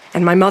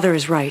 And my mother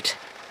is right.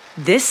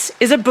 This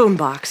is a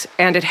boombox,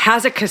 and it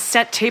has a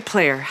cassette tape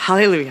player.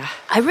 Hallelujah.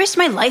 I risked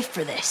my life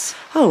for this.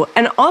 Oh,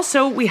 and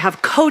also we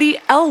have Cody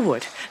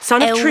Elwood,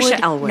 son of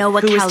Trisha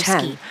Elwood, who is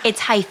 10.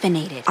 It's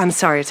hyphenated. I'm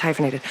sorry, it's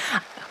hyphenated.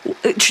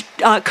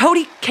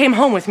 Cody came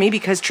home with me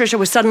because Trisha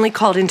was suddenly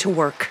called into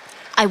work.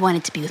 I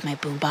wanted to be with my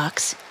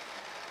boombox.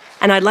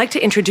 And I'd like to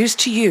introduce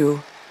to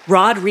you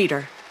Rod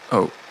Reeder.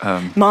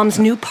 Mom's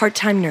new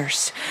part-time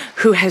nurse,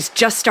 who has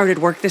just started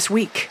work this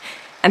week.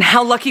 And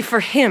how lucky for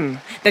him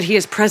that he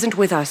is present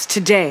with us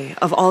today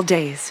of all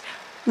days.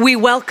 We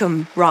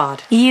welcome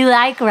Rod. You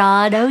like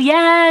Rod? Oh,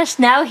 yes.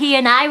 Now he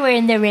and I were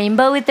in the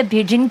rainbow with the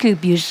pigeon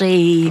coop, you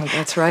see. Oh,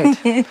 that's right.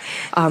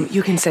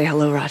 You can say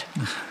hello, Rod.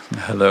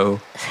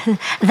 Hello.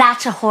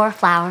 That's a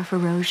whoreflower for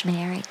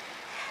Rosemary.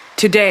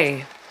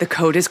 Today, the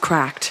code is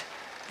cracked.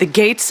 The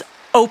gates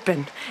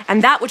open,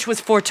 and that which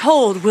was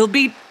foretold will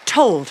be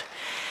told.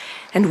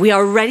 And we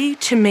are ready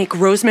to make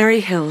Rosemary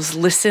Hills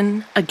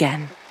listen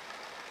again.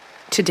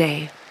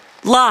 Today,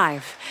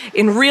 live,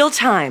 in real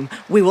time,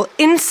 we will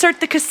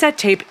insert the cassette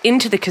tape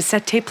into the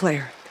cassette tape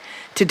player.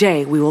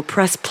 Today, we will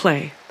press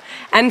play,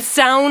 and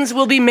sounds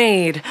will be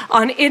made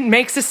on It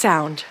Makes a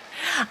Sound.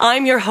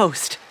 I'm your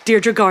host,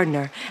 Deirdre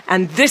Gardner,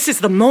 and this is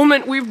the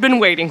moment we've been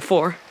waiting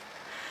for.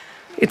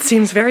 It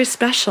seems very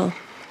special,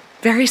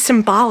 very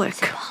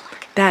symbolic,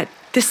 that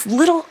this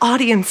little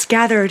audience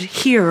gathered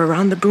here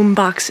around the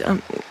boombox.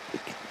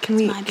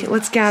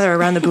 Let's gather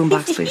around the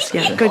boombox, please.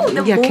 Yeah,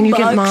 good. Yeah, can you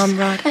get Mom,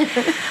 Rod?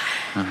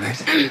 All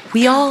right.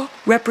 We all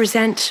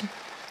represent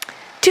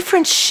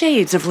different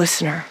shades of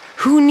listener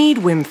who need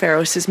Wim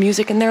Farrows'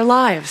 music in their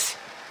lives.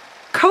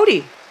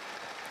 Cody,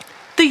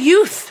 the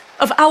youth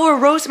of our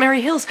Rosemary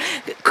Hills.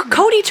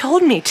 Cody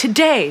told me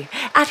today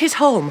at his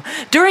home,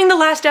 during the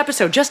last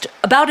episode, just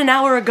about an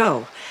hour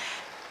ago,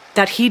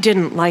 that he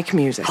didn't like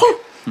music.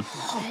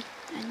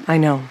 I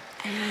know.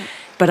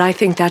 But I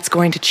think that's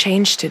going to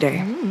change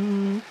today.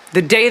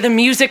 The day the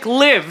music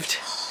lived.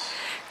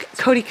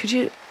 Cody,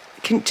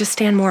 can just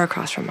stand more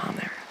across from Mom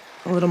there.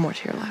 A little more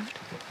to your left.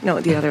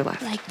 No, the other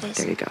left. Like this.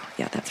 There you go.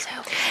 Yeah, that's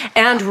right.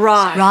 And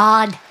Rod.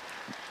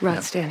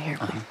 Rod, stand here,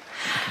 please.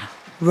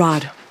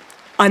 Rod,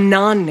 a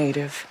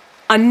non-native,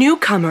 a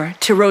newcomer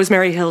to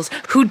Rosemary Hills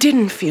who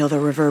didn't feel the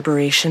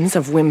reverberations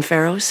of Wim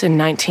Farrows in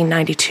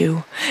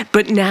 1992,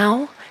 but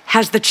now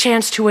has the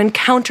chance to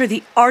encounter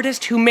the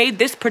artist who made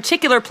this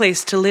particular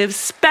place to live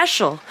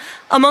special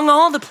among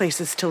all the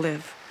places to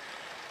live.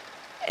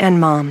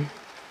 And Mom,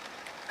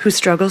 who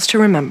struggles to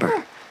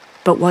remember,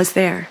 but was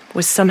there,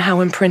 was somehow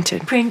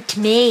imprinted. print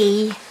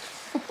me.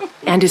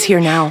 And is here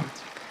now.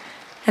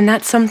 And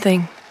that's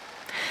something.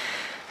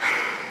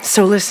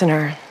 So,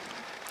 listener,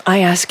 I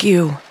ask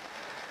you,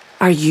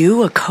 are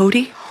you a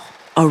Cody?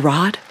 A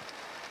Rod?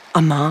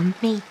 A Mom?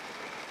 Me.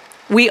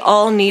 We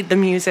all need the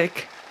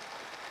music.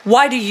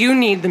 Why do you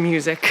need the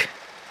music?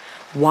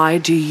 Why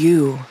do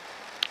you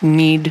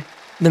need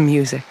the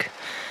music?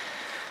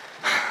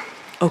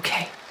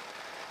 Okay.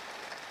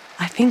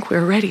 I think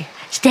we're ready.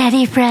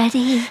 Steady,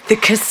 Freddy. The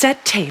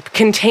cassette tape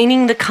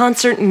containing the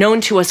concert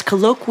known to us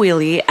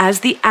colloquially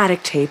as the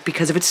attic tape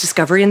because of its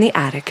discovery in the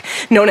attic,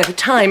 known at the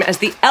time as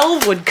the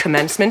Elwood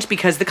commencement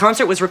because the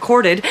concert was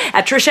recorded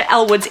at Trisha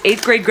Elwood's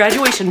 8th grade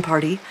graduation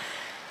party,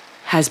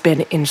 has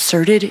been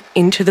inserted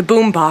into the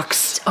boombox.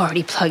 It's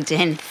already plugged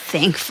in,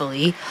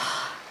 thankfully.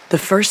 The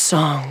first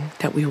song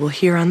that we will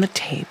hear on the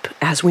tape,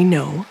 as we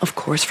know, of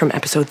course, from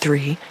episode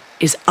 3,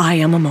 is I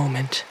Am a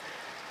Moment.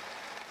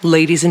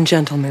 Ladies and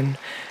gentlemen,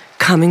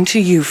 coming to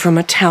you from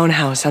a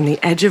townhouse on the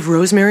edge of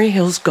Rosemary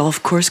Hills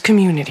Golf Course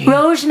community.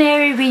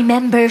 Rosemary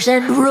remembers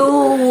and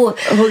Rue.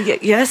 Oh,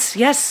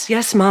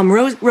 yes, Mom.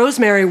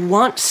 Rosemary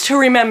wants to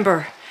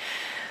remember.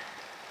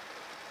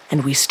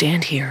 And we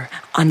stand here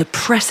on the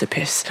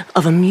precipice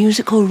of a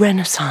musical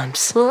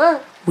renaissance.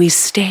 What? We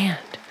stand.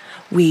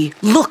 We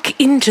look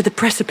into the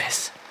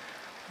precipice.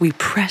 We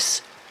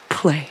press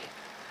play.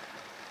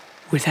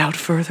 Without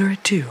further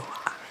ado.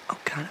 Oh,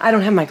 God. I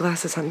don't have my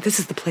glasses on. This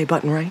is the play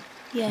button, right?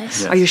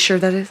 Yes. Are you sure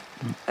that is?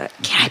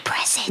 Can I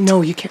press it?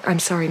 No, you can't. I'm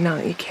sorry, no,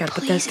 you can't.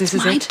 Please, but this it's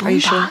is my it. Are you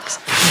sure?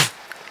 boombox.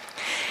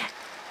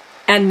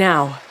 And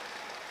now,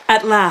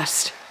 at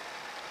last,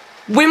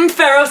 Wim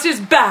Ferros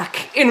is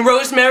back in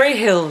Rosemary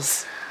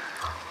Hills.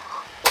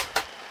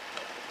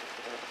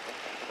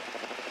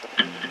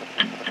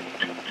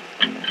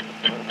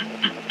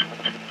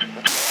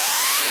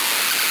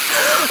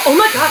 Oh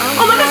my God,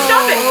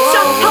 stop it!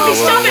 Stop, help me,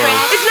 stop it!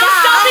 It's not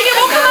stopping, it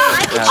won't come out!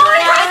 Oh my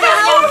God, get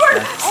forward!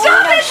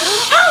 Stop it!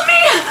 Help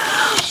me!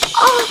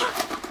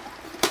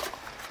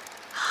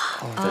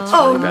 That's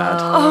really bad.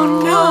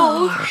 Oh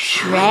no!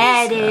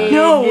 Shredded.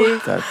 No!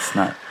 That's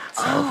not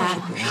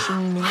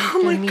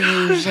Oh my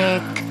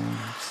music.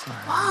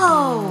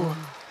 Whoa.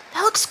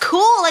 That looks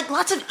cool. Like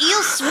lots of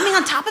eels swimming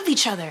on top of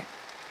each other.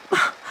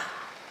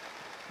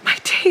 My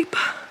tape.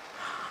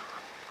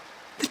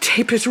 The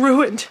tape is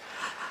ruined.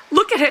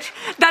 Look at it.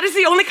 That is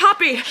the only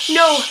copy.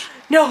 No.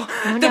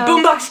 The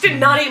boombox did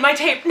not eat my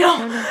tape.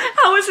 No.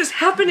 How is this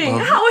happening?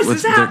 How is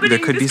this happening? There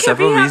could be This can't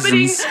several happening.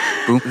 reasons.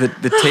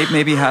 The tape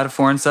maybe had a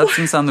foreign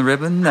substance on the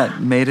ribbon that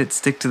made it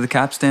stick to the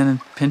capstan and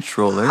pinch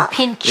roller.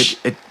 Pinch.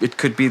 It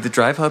could be the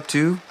drive hub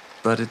too,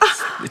 but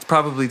it's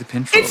probably the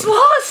pinch roller. It's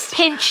lost.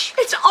 Pinch.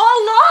 It's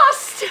all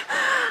lost.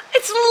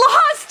 It's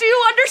lost. Do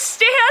you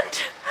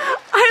understand?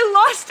 I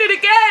lost it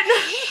again.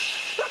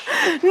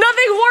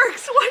 Nothing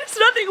works. Why does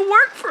nothing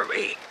work for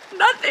me?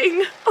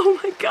 Nothing. Oh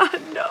my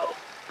God, no.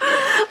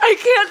 I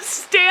can't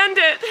stand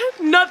it.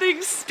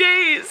 Nothing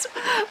stays.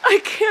 I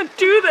can't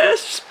do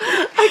this.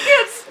 I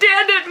can't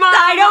stand it, Mom.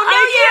 I don't know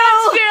I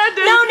can't stand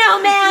it.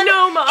 No, man.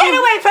 No, Mom. Get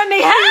away from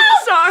me.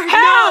 Help! Sorry,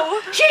 Help!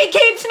 no. She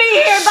keeps me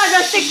here by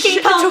the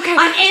 16th hole. okay.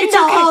 I'm in It's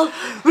the okay. hole.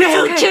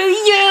 Root okay. to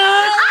you.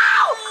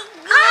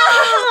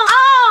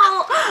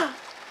 Ow!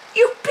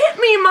 You bit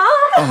me,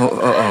 Mom.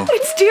 Oh.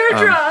 It's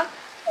Deirdre.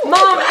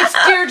 Mom, it's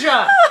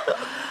Deirdre.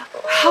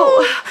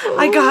 Oh,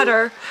 I got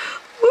her.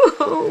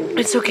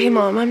 It's okay,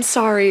 Mom. I'm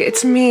sorry.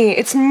 It's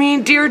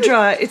me,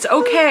 Deirdre. It's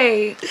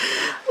okay.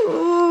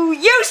 Ooh,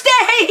 you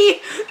stay.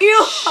 You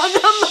are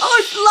the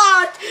most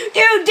lost.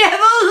 You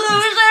devil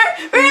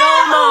loser.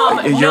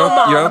 No,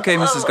 Mom. You're okay,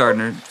 Mrs.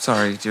 Gardner.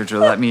 Sorry, Deirdre.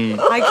 Let me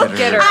I can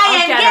get her. I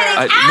I'll am get getting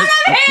her. out of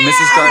here.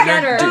 Mrs. Get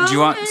Gardner, her. do you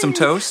want some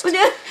toast? No,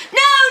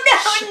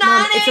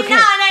 Mom, it's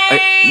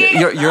okay.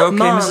 You're okay,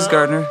 Mom. Mrs.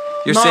 Gardner.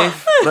 You're Mom.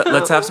 safe.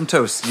 Let's have some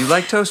toast. You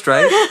like toast,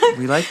 right?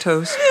 We like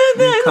toast.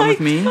 You come with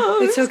me.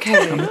 It's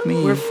okay. Come with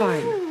me. We're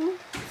fine.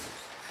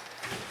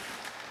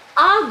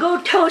 I'll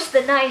go toast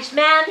the nice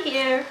man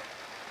here.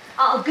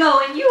 I'll go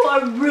and you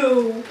are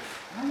Rue.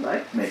 I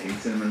like making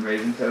cinnamon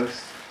raisin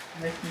toast.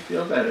 It makes me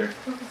feel better.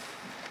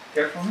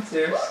 Careful on the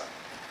stairs.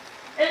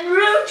 And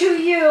Rue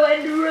to you,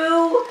 and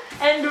Rue,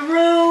 and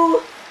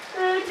Rue.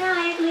 Good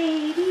night,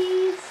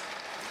 ladies.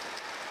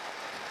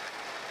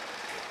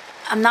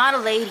 I'm not a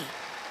lady.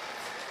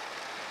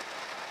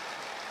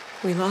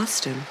 We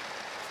lost him.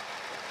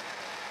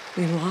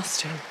 We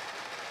lost him.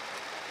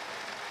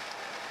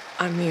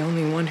 I'm the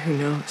only one who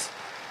knows.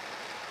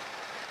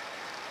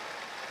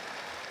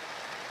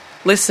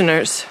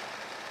 Listeners.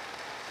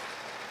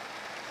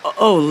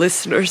 Oh,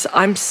 listeners,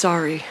 I'm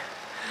sorry.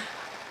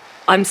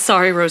 I'm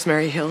sorry,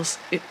 Rosemary Hills.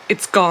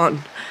 It's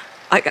gone.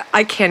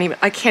 I can't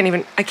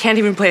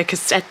even play a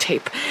cassette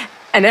tape.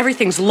 And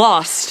everything's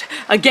lost.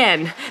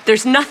 Again.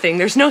 There's nothing.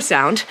 There's no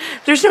sound.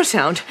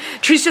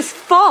 Trees just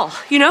fall,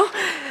 you know?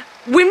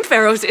 Wim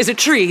Ferros is a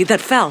tree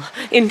that fell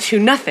into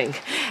nothing.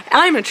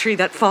 I'm a tree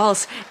that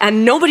falls,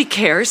 and nobody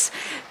cares.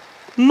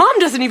 Mom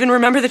doesn't even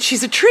remember that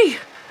she's a tree.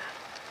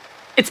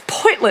 It's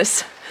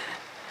pointless.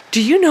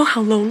 Do you know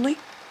how lonely?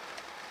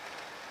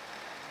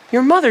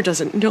 Your mother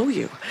doesn't know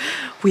you.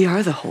 We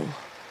are the whole.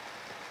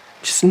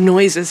 Just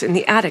noises in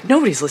the attic.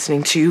 Nobody's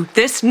listening to you.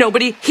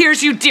 Nobody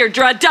hears you,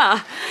 Deirdre. Duh.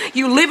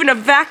 You live in a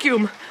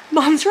vacuum.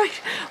 Mom's right.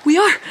 We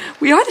are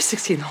the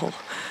 16th hole.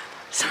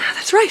 Somehow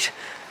that's right.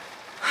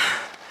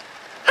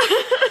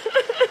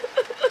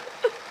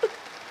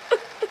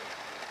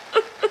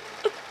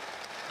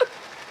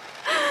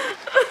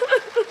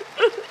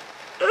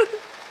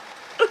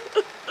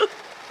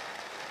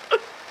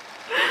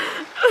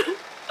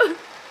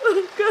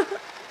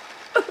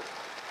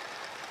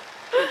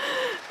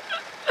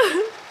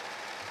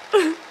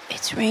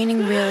 It's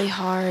raining really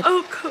hard.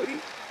 Oh, Cody.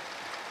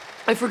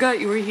 I forgot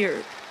you were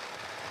here.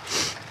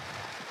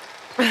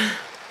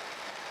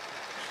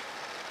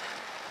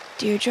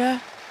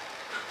 Deirdre?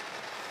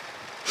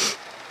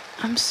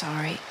 I'm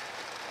sorry.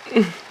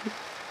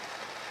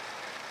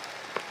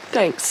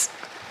 Thanks.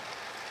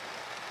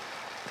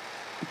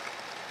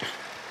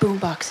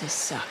 Boomboxes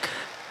suck.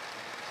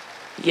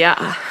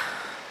 Yeah.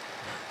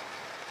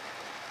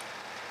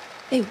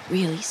 They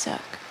really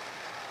suck.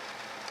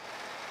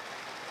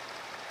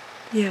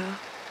 Yeah.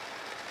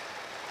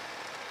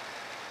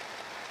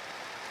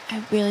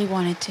 I really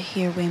wanted to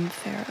hear Wim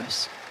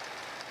Farrows.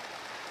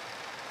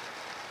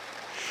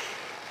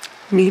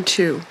 Me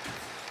too.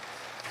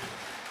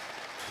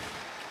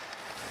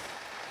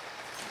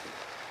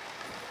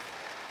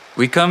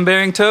 We come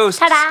bearing toast.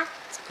 Ta-da!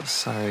 Oh,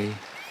 sorry.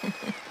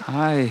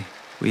 Hi.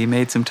 We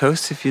made some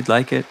toast if you'd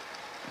like it.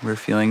 We're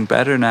feeling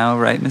better now,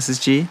 right,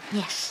 Mrs. G?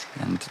 Yes.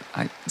 And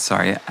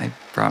sorry, I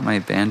brought my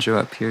banjo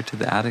up here to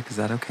the attic. Is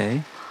that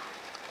okay?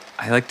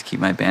 I like to keep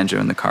my banjo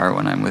in the car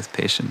when I'm with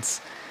patients.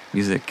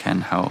 Music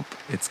can help.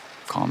 It's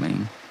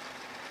calming.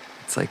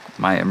 It's like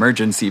my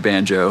emergency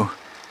banjo.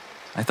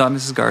 I thought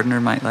Mrs.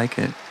 Gardner might like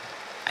it.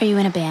 Are you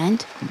in a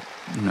band?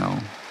 No.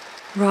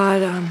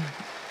 Rod,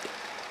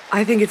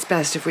 I think it's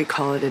best if we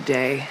call it a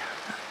day.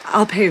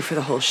 I'll pay you for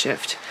the whole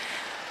shift.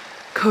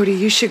 Cody,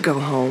 you should go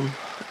home.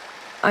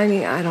 I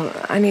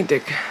need to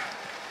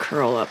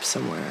curl up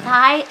somewhere.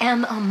 I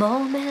am a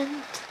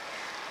moment.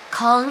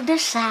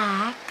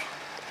 Cul-de-sac.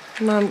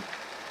 Mom,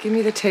 give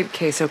me the tape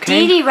case,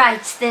 okay? Dee Dee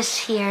writes this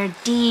here.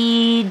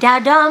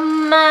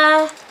 Dee-da-dum.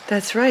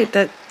 That's right.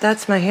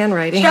 That's my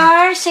handwriting.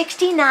 Star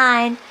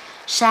 69.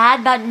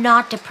 Sad but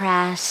not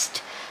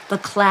depressed. The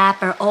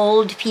clapper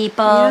old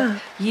people. Yeah.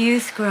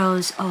 Youth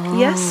grows old.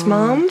 Yes,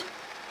 Mom?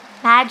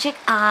 Magic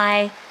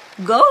eye.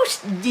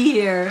 Ghost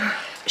deer.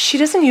 She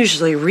doesn't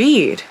usually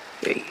read.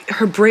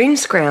 Her brain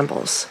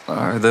scrambles.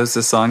 Are those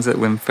the songs that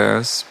Wim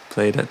Farrows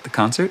played at the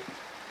concert?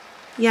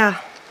 Yeah.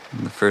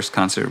 The first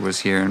concert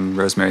was here in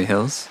Rosemary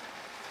Hills.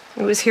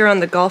 It was here on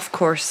the golf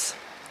course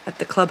at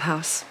the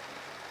clubhouse.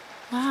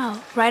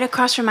 Wow, right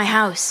across from my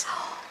house.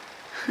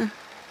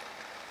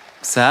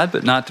 Sad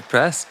but not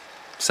depressed.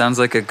 Sounds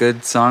like a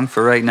good song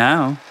for right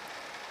now.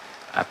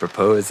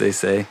 Apropos, as they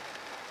say.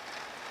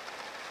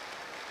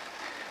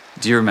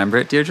 Do you remember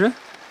it, Deirdre?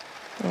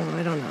 Oh,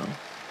 I don't know.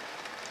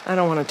 I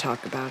don't want to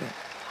talk about it.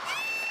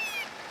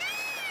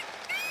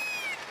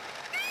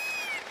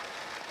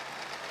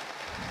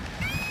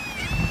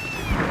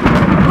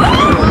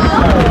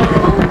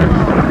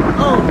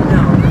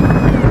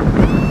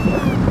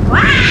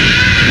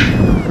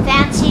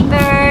 Fancy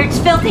birds,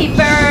 filthy birds.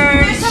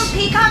 There's some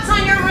peacocks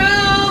on your roof.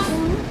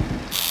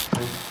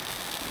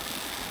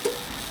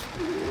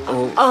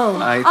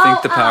 I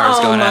think the power's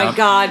going out. Oh my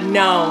God,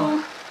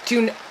 no.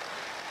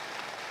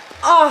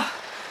 Oh,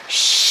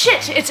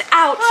 shit, it's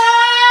out.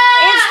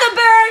 It's the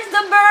birds.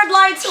 The bird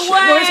lights away.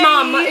 Where's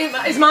Mom?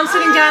 Is Mom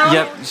sitting down?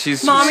 Yep,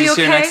 she's Mom, you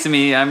here okay? next to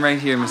me. I'm right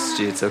here, Mrs.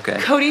 G. It's okay.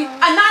 Cody?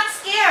 I'm not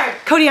scared.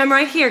 Cody, I'm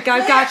right here.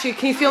 I've got you.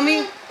 Can you feel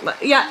me?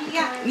 Yeah,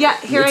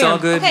 here It's I am. all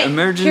good. Okay.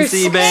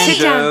 Emergency Here, banjo.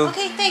 sit down.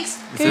 Okay, thanks.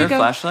 Is Here there you a go.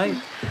 flashlight?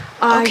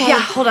 Okay. Yeah,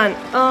 hold on.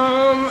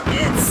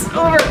 It's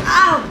over.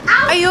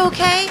 Ow! Are you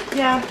okay?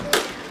 Yeah.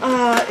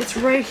 It's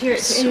right here.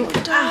 It's So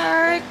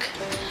dark.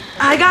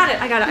 I got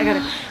it.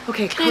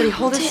 Okay, Cody,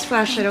 hold this hold it?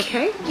 flashlight, Thank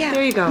okay? you. Yeah.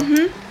 There you go.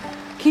 Can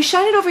you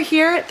shine it over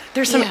here?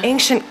 There's some Yeah.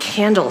 ancient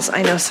candles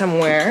I know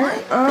somewhere.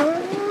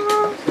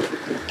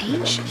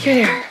 Ancient.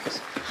 Here.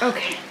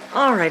 Okay.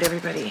 All right,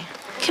 everybody.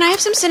 Can I have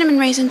some cinnamon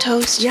raisin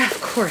toast? Yeah,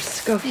 of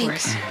course. Go for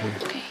Thanks. it.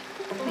 Okay.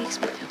 Makes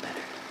me feel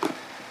better.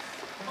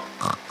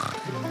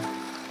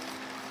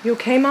 You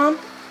okay, Mom?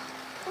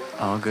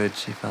 All good.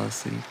 She fell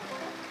asleep.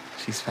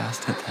 She's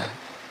fast at that.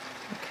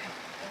 Okay.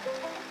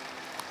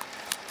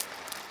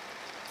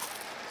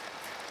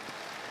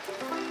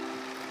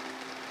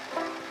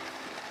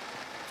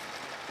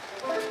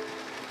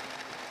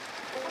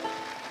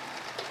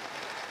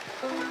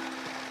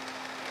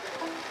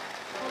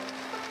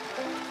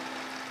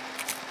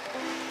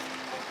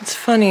 It's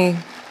funny.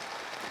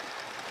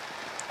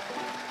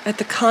 At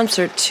the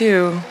concert,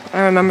 too,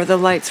 I remember the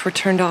lights were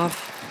turned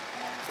off.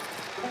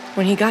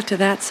 When he got to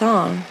that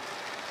song,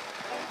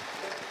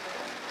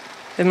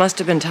 it must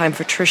have been time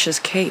for Trisha's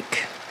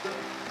cake.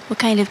 What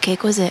kind of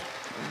cake was it?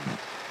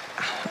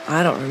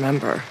 I don't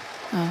remember.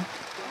 Oh.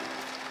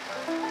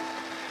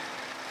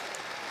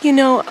 You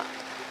know,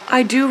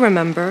 I do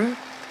remember.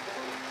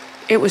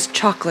 It was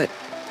chocolate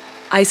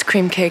ice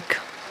cream cake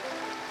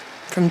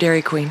from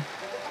Dairy Queen.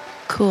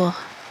 cool.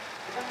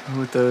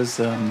 With those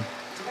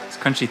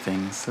crunchy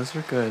things, those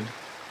were good.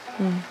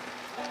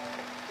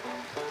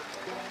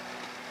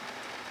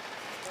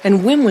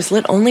 And Wim was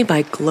lit only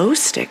by glow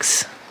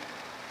sticks.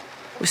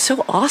 It was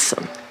so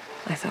awesome,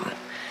 I thought.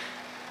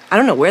 I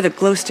don't know where the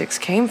glow sticks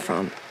came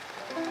from.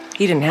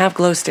 He didn't have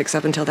glow sticks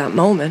up until that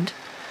moment.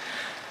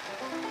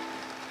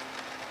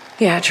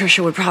 Yeah,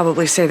 Trisha would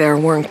probably say there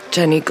weren't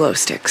any glow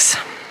sticks.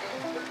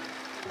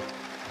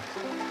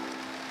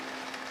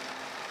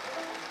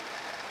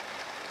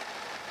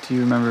 Do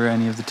you remember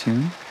any of the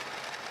tune?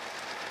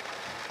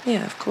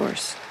 Yeah, of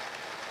course.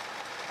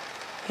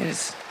 He had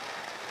his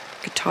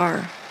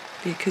guitar,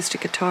 the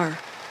acoustic guitar.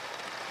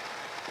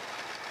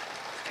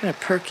 It's kind of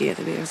perky at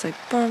the beginning. It was like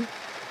bum,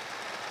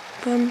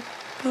 bum,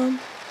 bum,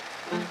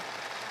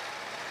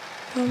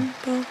 bum,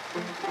 bum,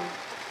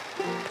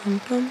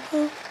 bum, bum,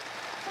 bum.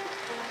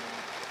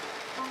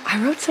 I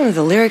wrote some of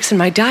the lyrics in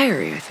my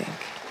diary, I think.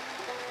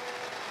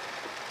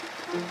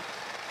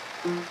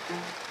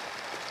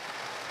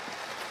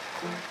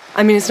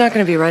 I mean, it's not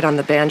going to be right on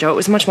the banjo. It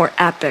was much more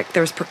epic.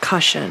 There was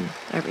percussion,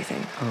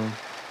 everything. Oh,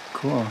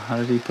 cool. How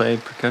did he play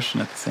percussion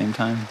at the same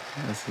time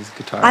as his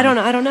guitar? I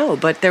don't know,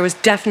 but there was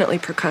definitely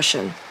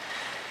percussion.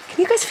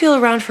 Can you guys feel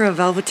around for a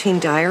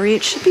Velveteen Diary?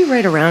 It should be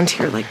right around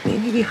here, like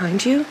maybe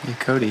behind you. Hey,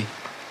 Cody,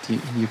 do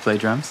you play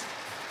drums?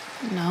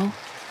 No.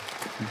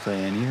 You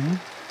play anything?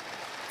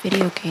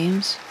 Video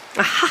games.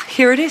 Aha,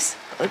 here it is.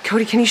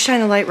 Cody, can you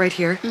shine a light right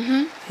here?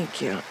 Mm-hmm. Thank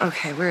you.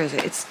 Okay, where is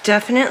it? It's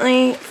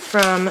definitely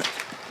from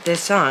this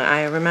song.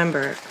 I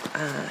remember.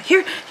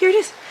 Here it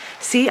is.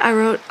 See, I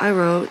wrote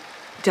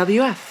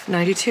WF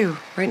 92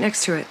 right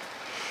next to it.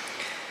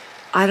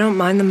 I don't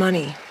mind the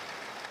money.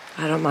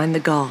 I don't mind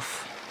the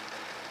golf.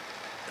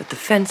 But the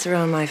fence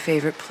around my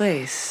favorite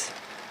place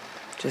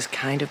just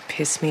kind of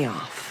pissed me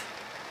off.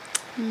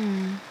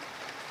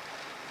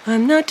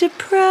 I'm not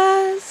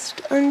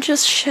depressed. I'm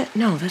just shit.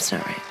 No, that's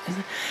not right.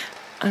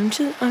 I'm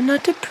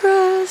not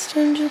depressed.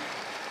 I'm just.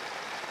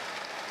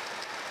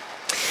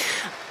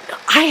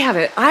 I have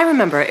it. I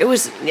remember. It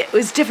was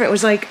different. It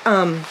was like,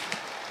 I'm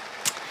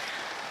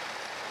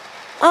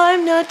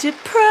not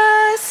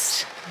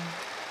depressed.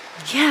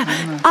 Yeah,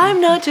 I'm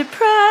not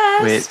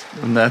depressed. Wait,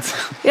 that's...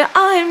 Yeah,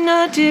 I'm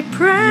not depressed.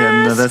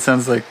 Yeah, no, that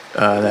sounds like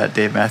that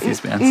Dave Matthews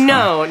Band song.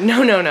 No.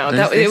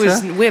 It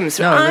was Wim's.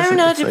 No, I'm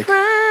not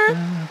depressed.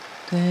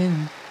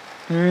 No.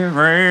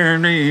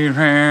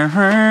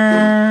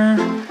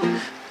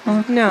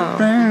 No.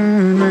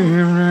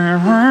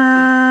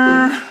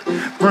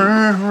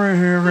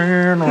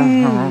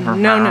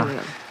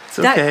 It's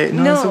okay.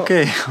 It's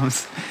okay.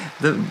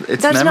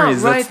 It's that's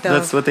memories. Not right,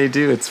 that's what they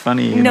do. It's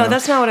funny. No,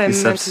 that's not what I meant to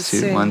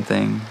substitute say. one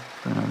thing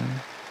for another.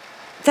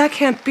 That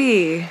can't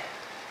be.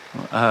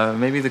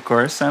 Maybe the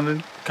chorus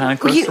sounded kind of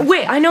close.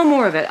 Wait, I know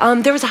more of it.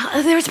 There was a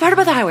part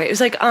about the highway. It was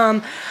like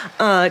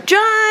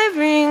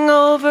driving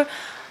over.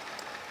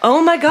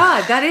 Oh my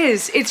God, that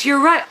is. You're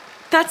right.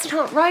 That's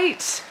not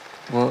right.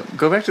 Well,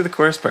 go back to the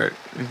chorus part.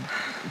 It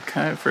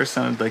kind of first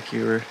sounded like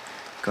you were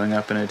going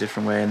up in a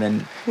different way, and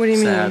then what do you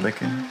sad, mean?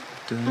 Like a.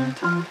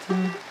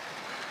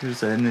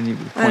 And then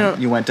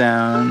you went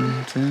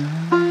down to.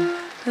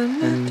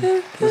 And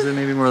was it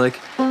maybe more like?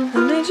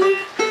 I'm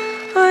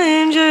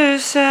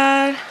just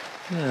sad.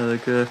 Yeah,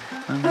 like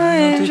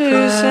I'm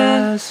just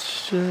sad.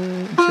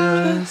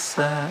 Just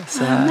sad.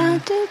 I'm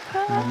not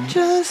depressed.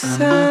 Just I'm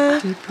sad.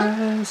 not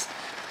depressed.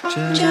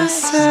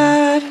 Just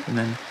sad. And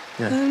then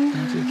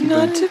I'm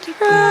not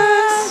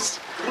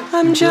depressed.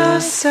 I'm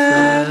just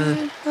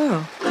sad.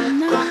 Oh.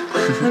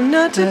 I'm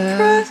not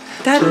depressed.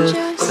 I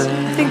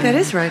think that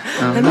is right.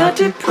 I'm not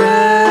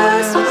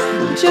depressed.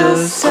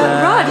 Just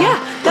sad. Rod, yeah,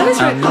 that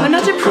is right. I'm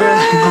not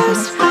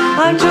depressed.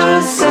 I'm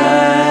just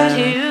sad.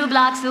 2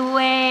 blocks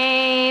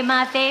away,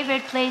 my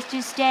favorite place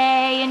to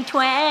stay. In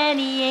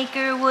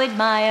 20-acre wood,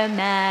 my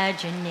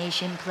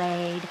imagination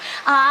played.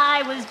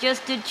 I was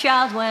just a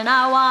child when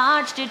I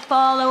watched it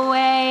fall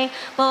away.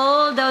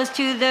 Bulldozed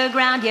to the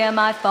ground, yeah,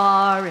 my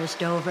forest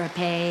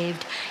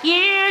overpaved.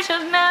 Years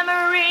of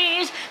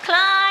memories,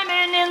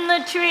 climbing in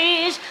the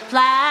trees,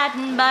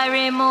 flattened by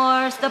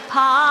remorse, the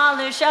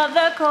polish of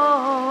the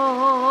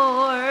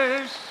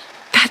course.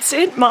 That's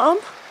it, Mom.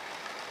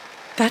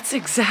 That's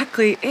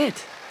exactly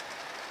it.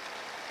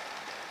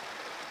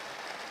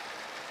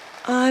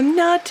 I'm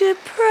not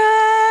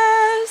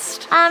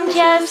depressed. I'm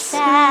just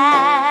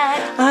sad.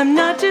 I'm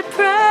not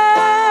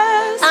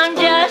depressed. I'm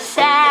just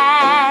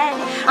sad.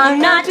 I'm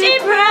not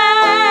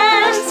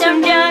depressed.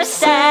 I'm just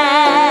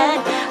sad.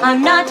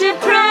 I'm not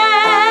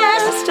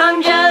depressed.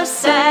 I'm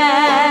just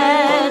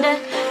sad.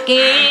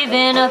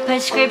 Given a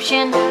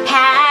prescription,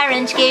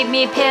 parents gave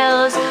me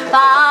pills.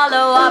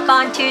 Follow up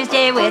on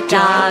Tuesday with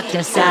Dr.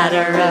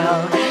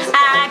 Satterell.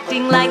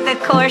 Acting like the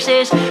course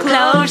is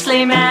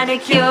closely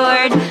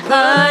manicured,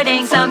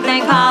 putting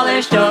something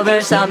polished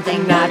over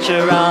something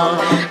natural.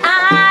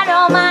 I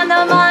don't mind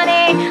the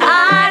money,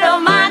 I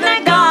don't mind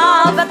the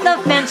golf, but the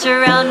fence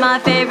around my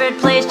favorite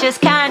place just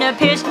kind of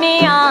pissed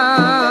me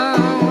off.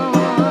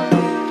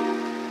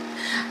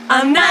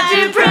 I'm not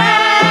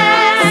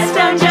depressed,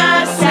 I'm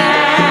just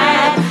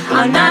sad.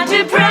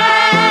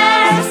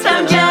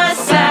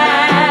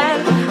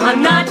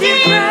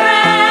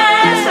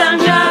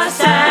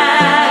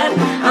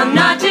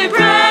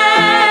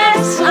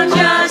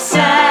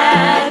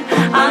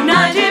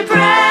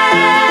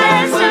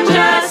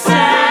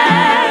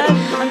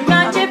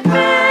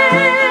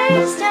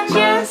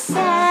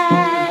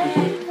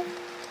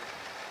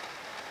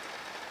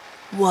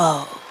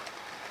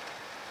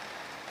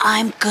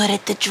 I'm good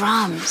at the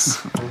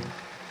drums.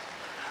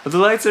 The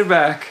lights are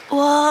back.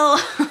 Whoa.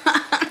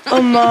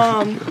 Oh,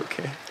 Mom.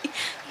 Okay.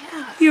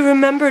 You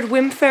remembered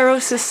Wim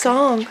Ferros'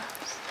 song.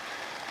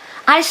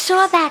 I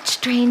saw that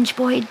strange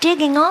boy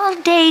digging all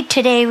day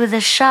today with a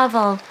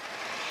shovel.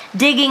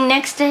 Digging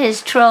next to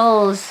his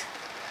trolls.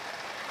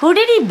 Who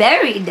did he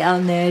bury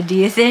down there, do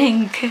you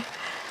think?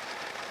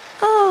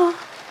 Oh,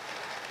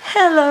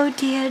 hello,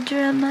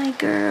 Deirdre, my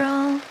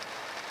girl.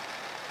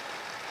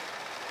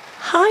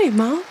 Hi,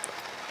 Mom.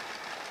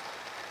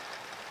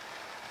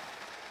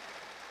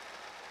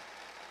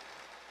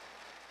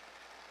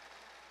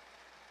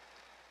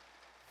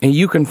 And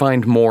you can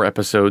find more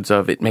episodes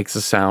of It Makes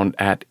a Sound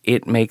at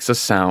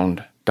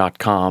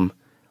itmakesasound.com.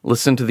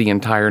 Listen to the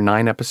entire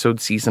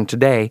 9-episode season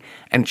today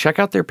and check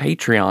out their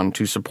Patreon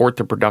to support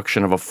the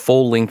production of a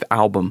full-length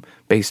album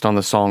based on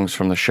the songs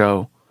from the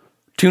show.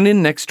 Tune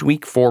in next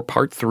week for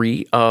part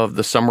 3 of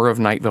The Summer of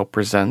Night Vale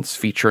Presents,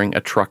 featuring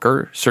a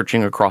trucker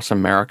searching across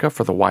America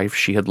for the wife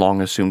she had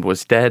long assumed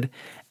was dead,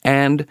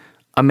 and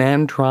a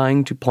man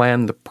trying to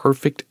plan the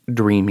perfect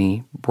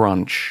dreamy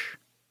brunch.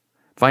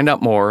 Find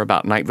out more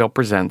about Night Vale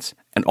Presents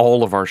and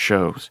all of our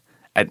shows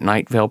at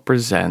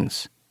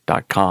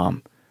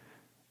nightvalepresents.com.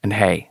 And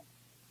hey,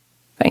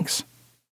 thanks.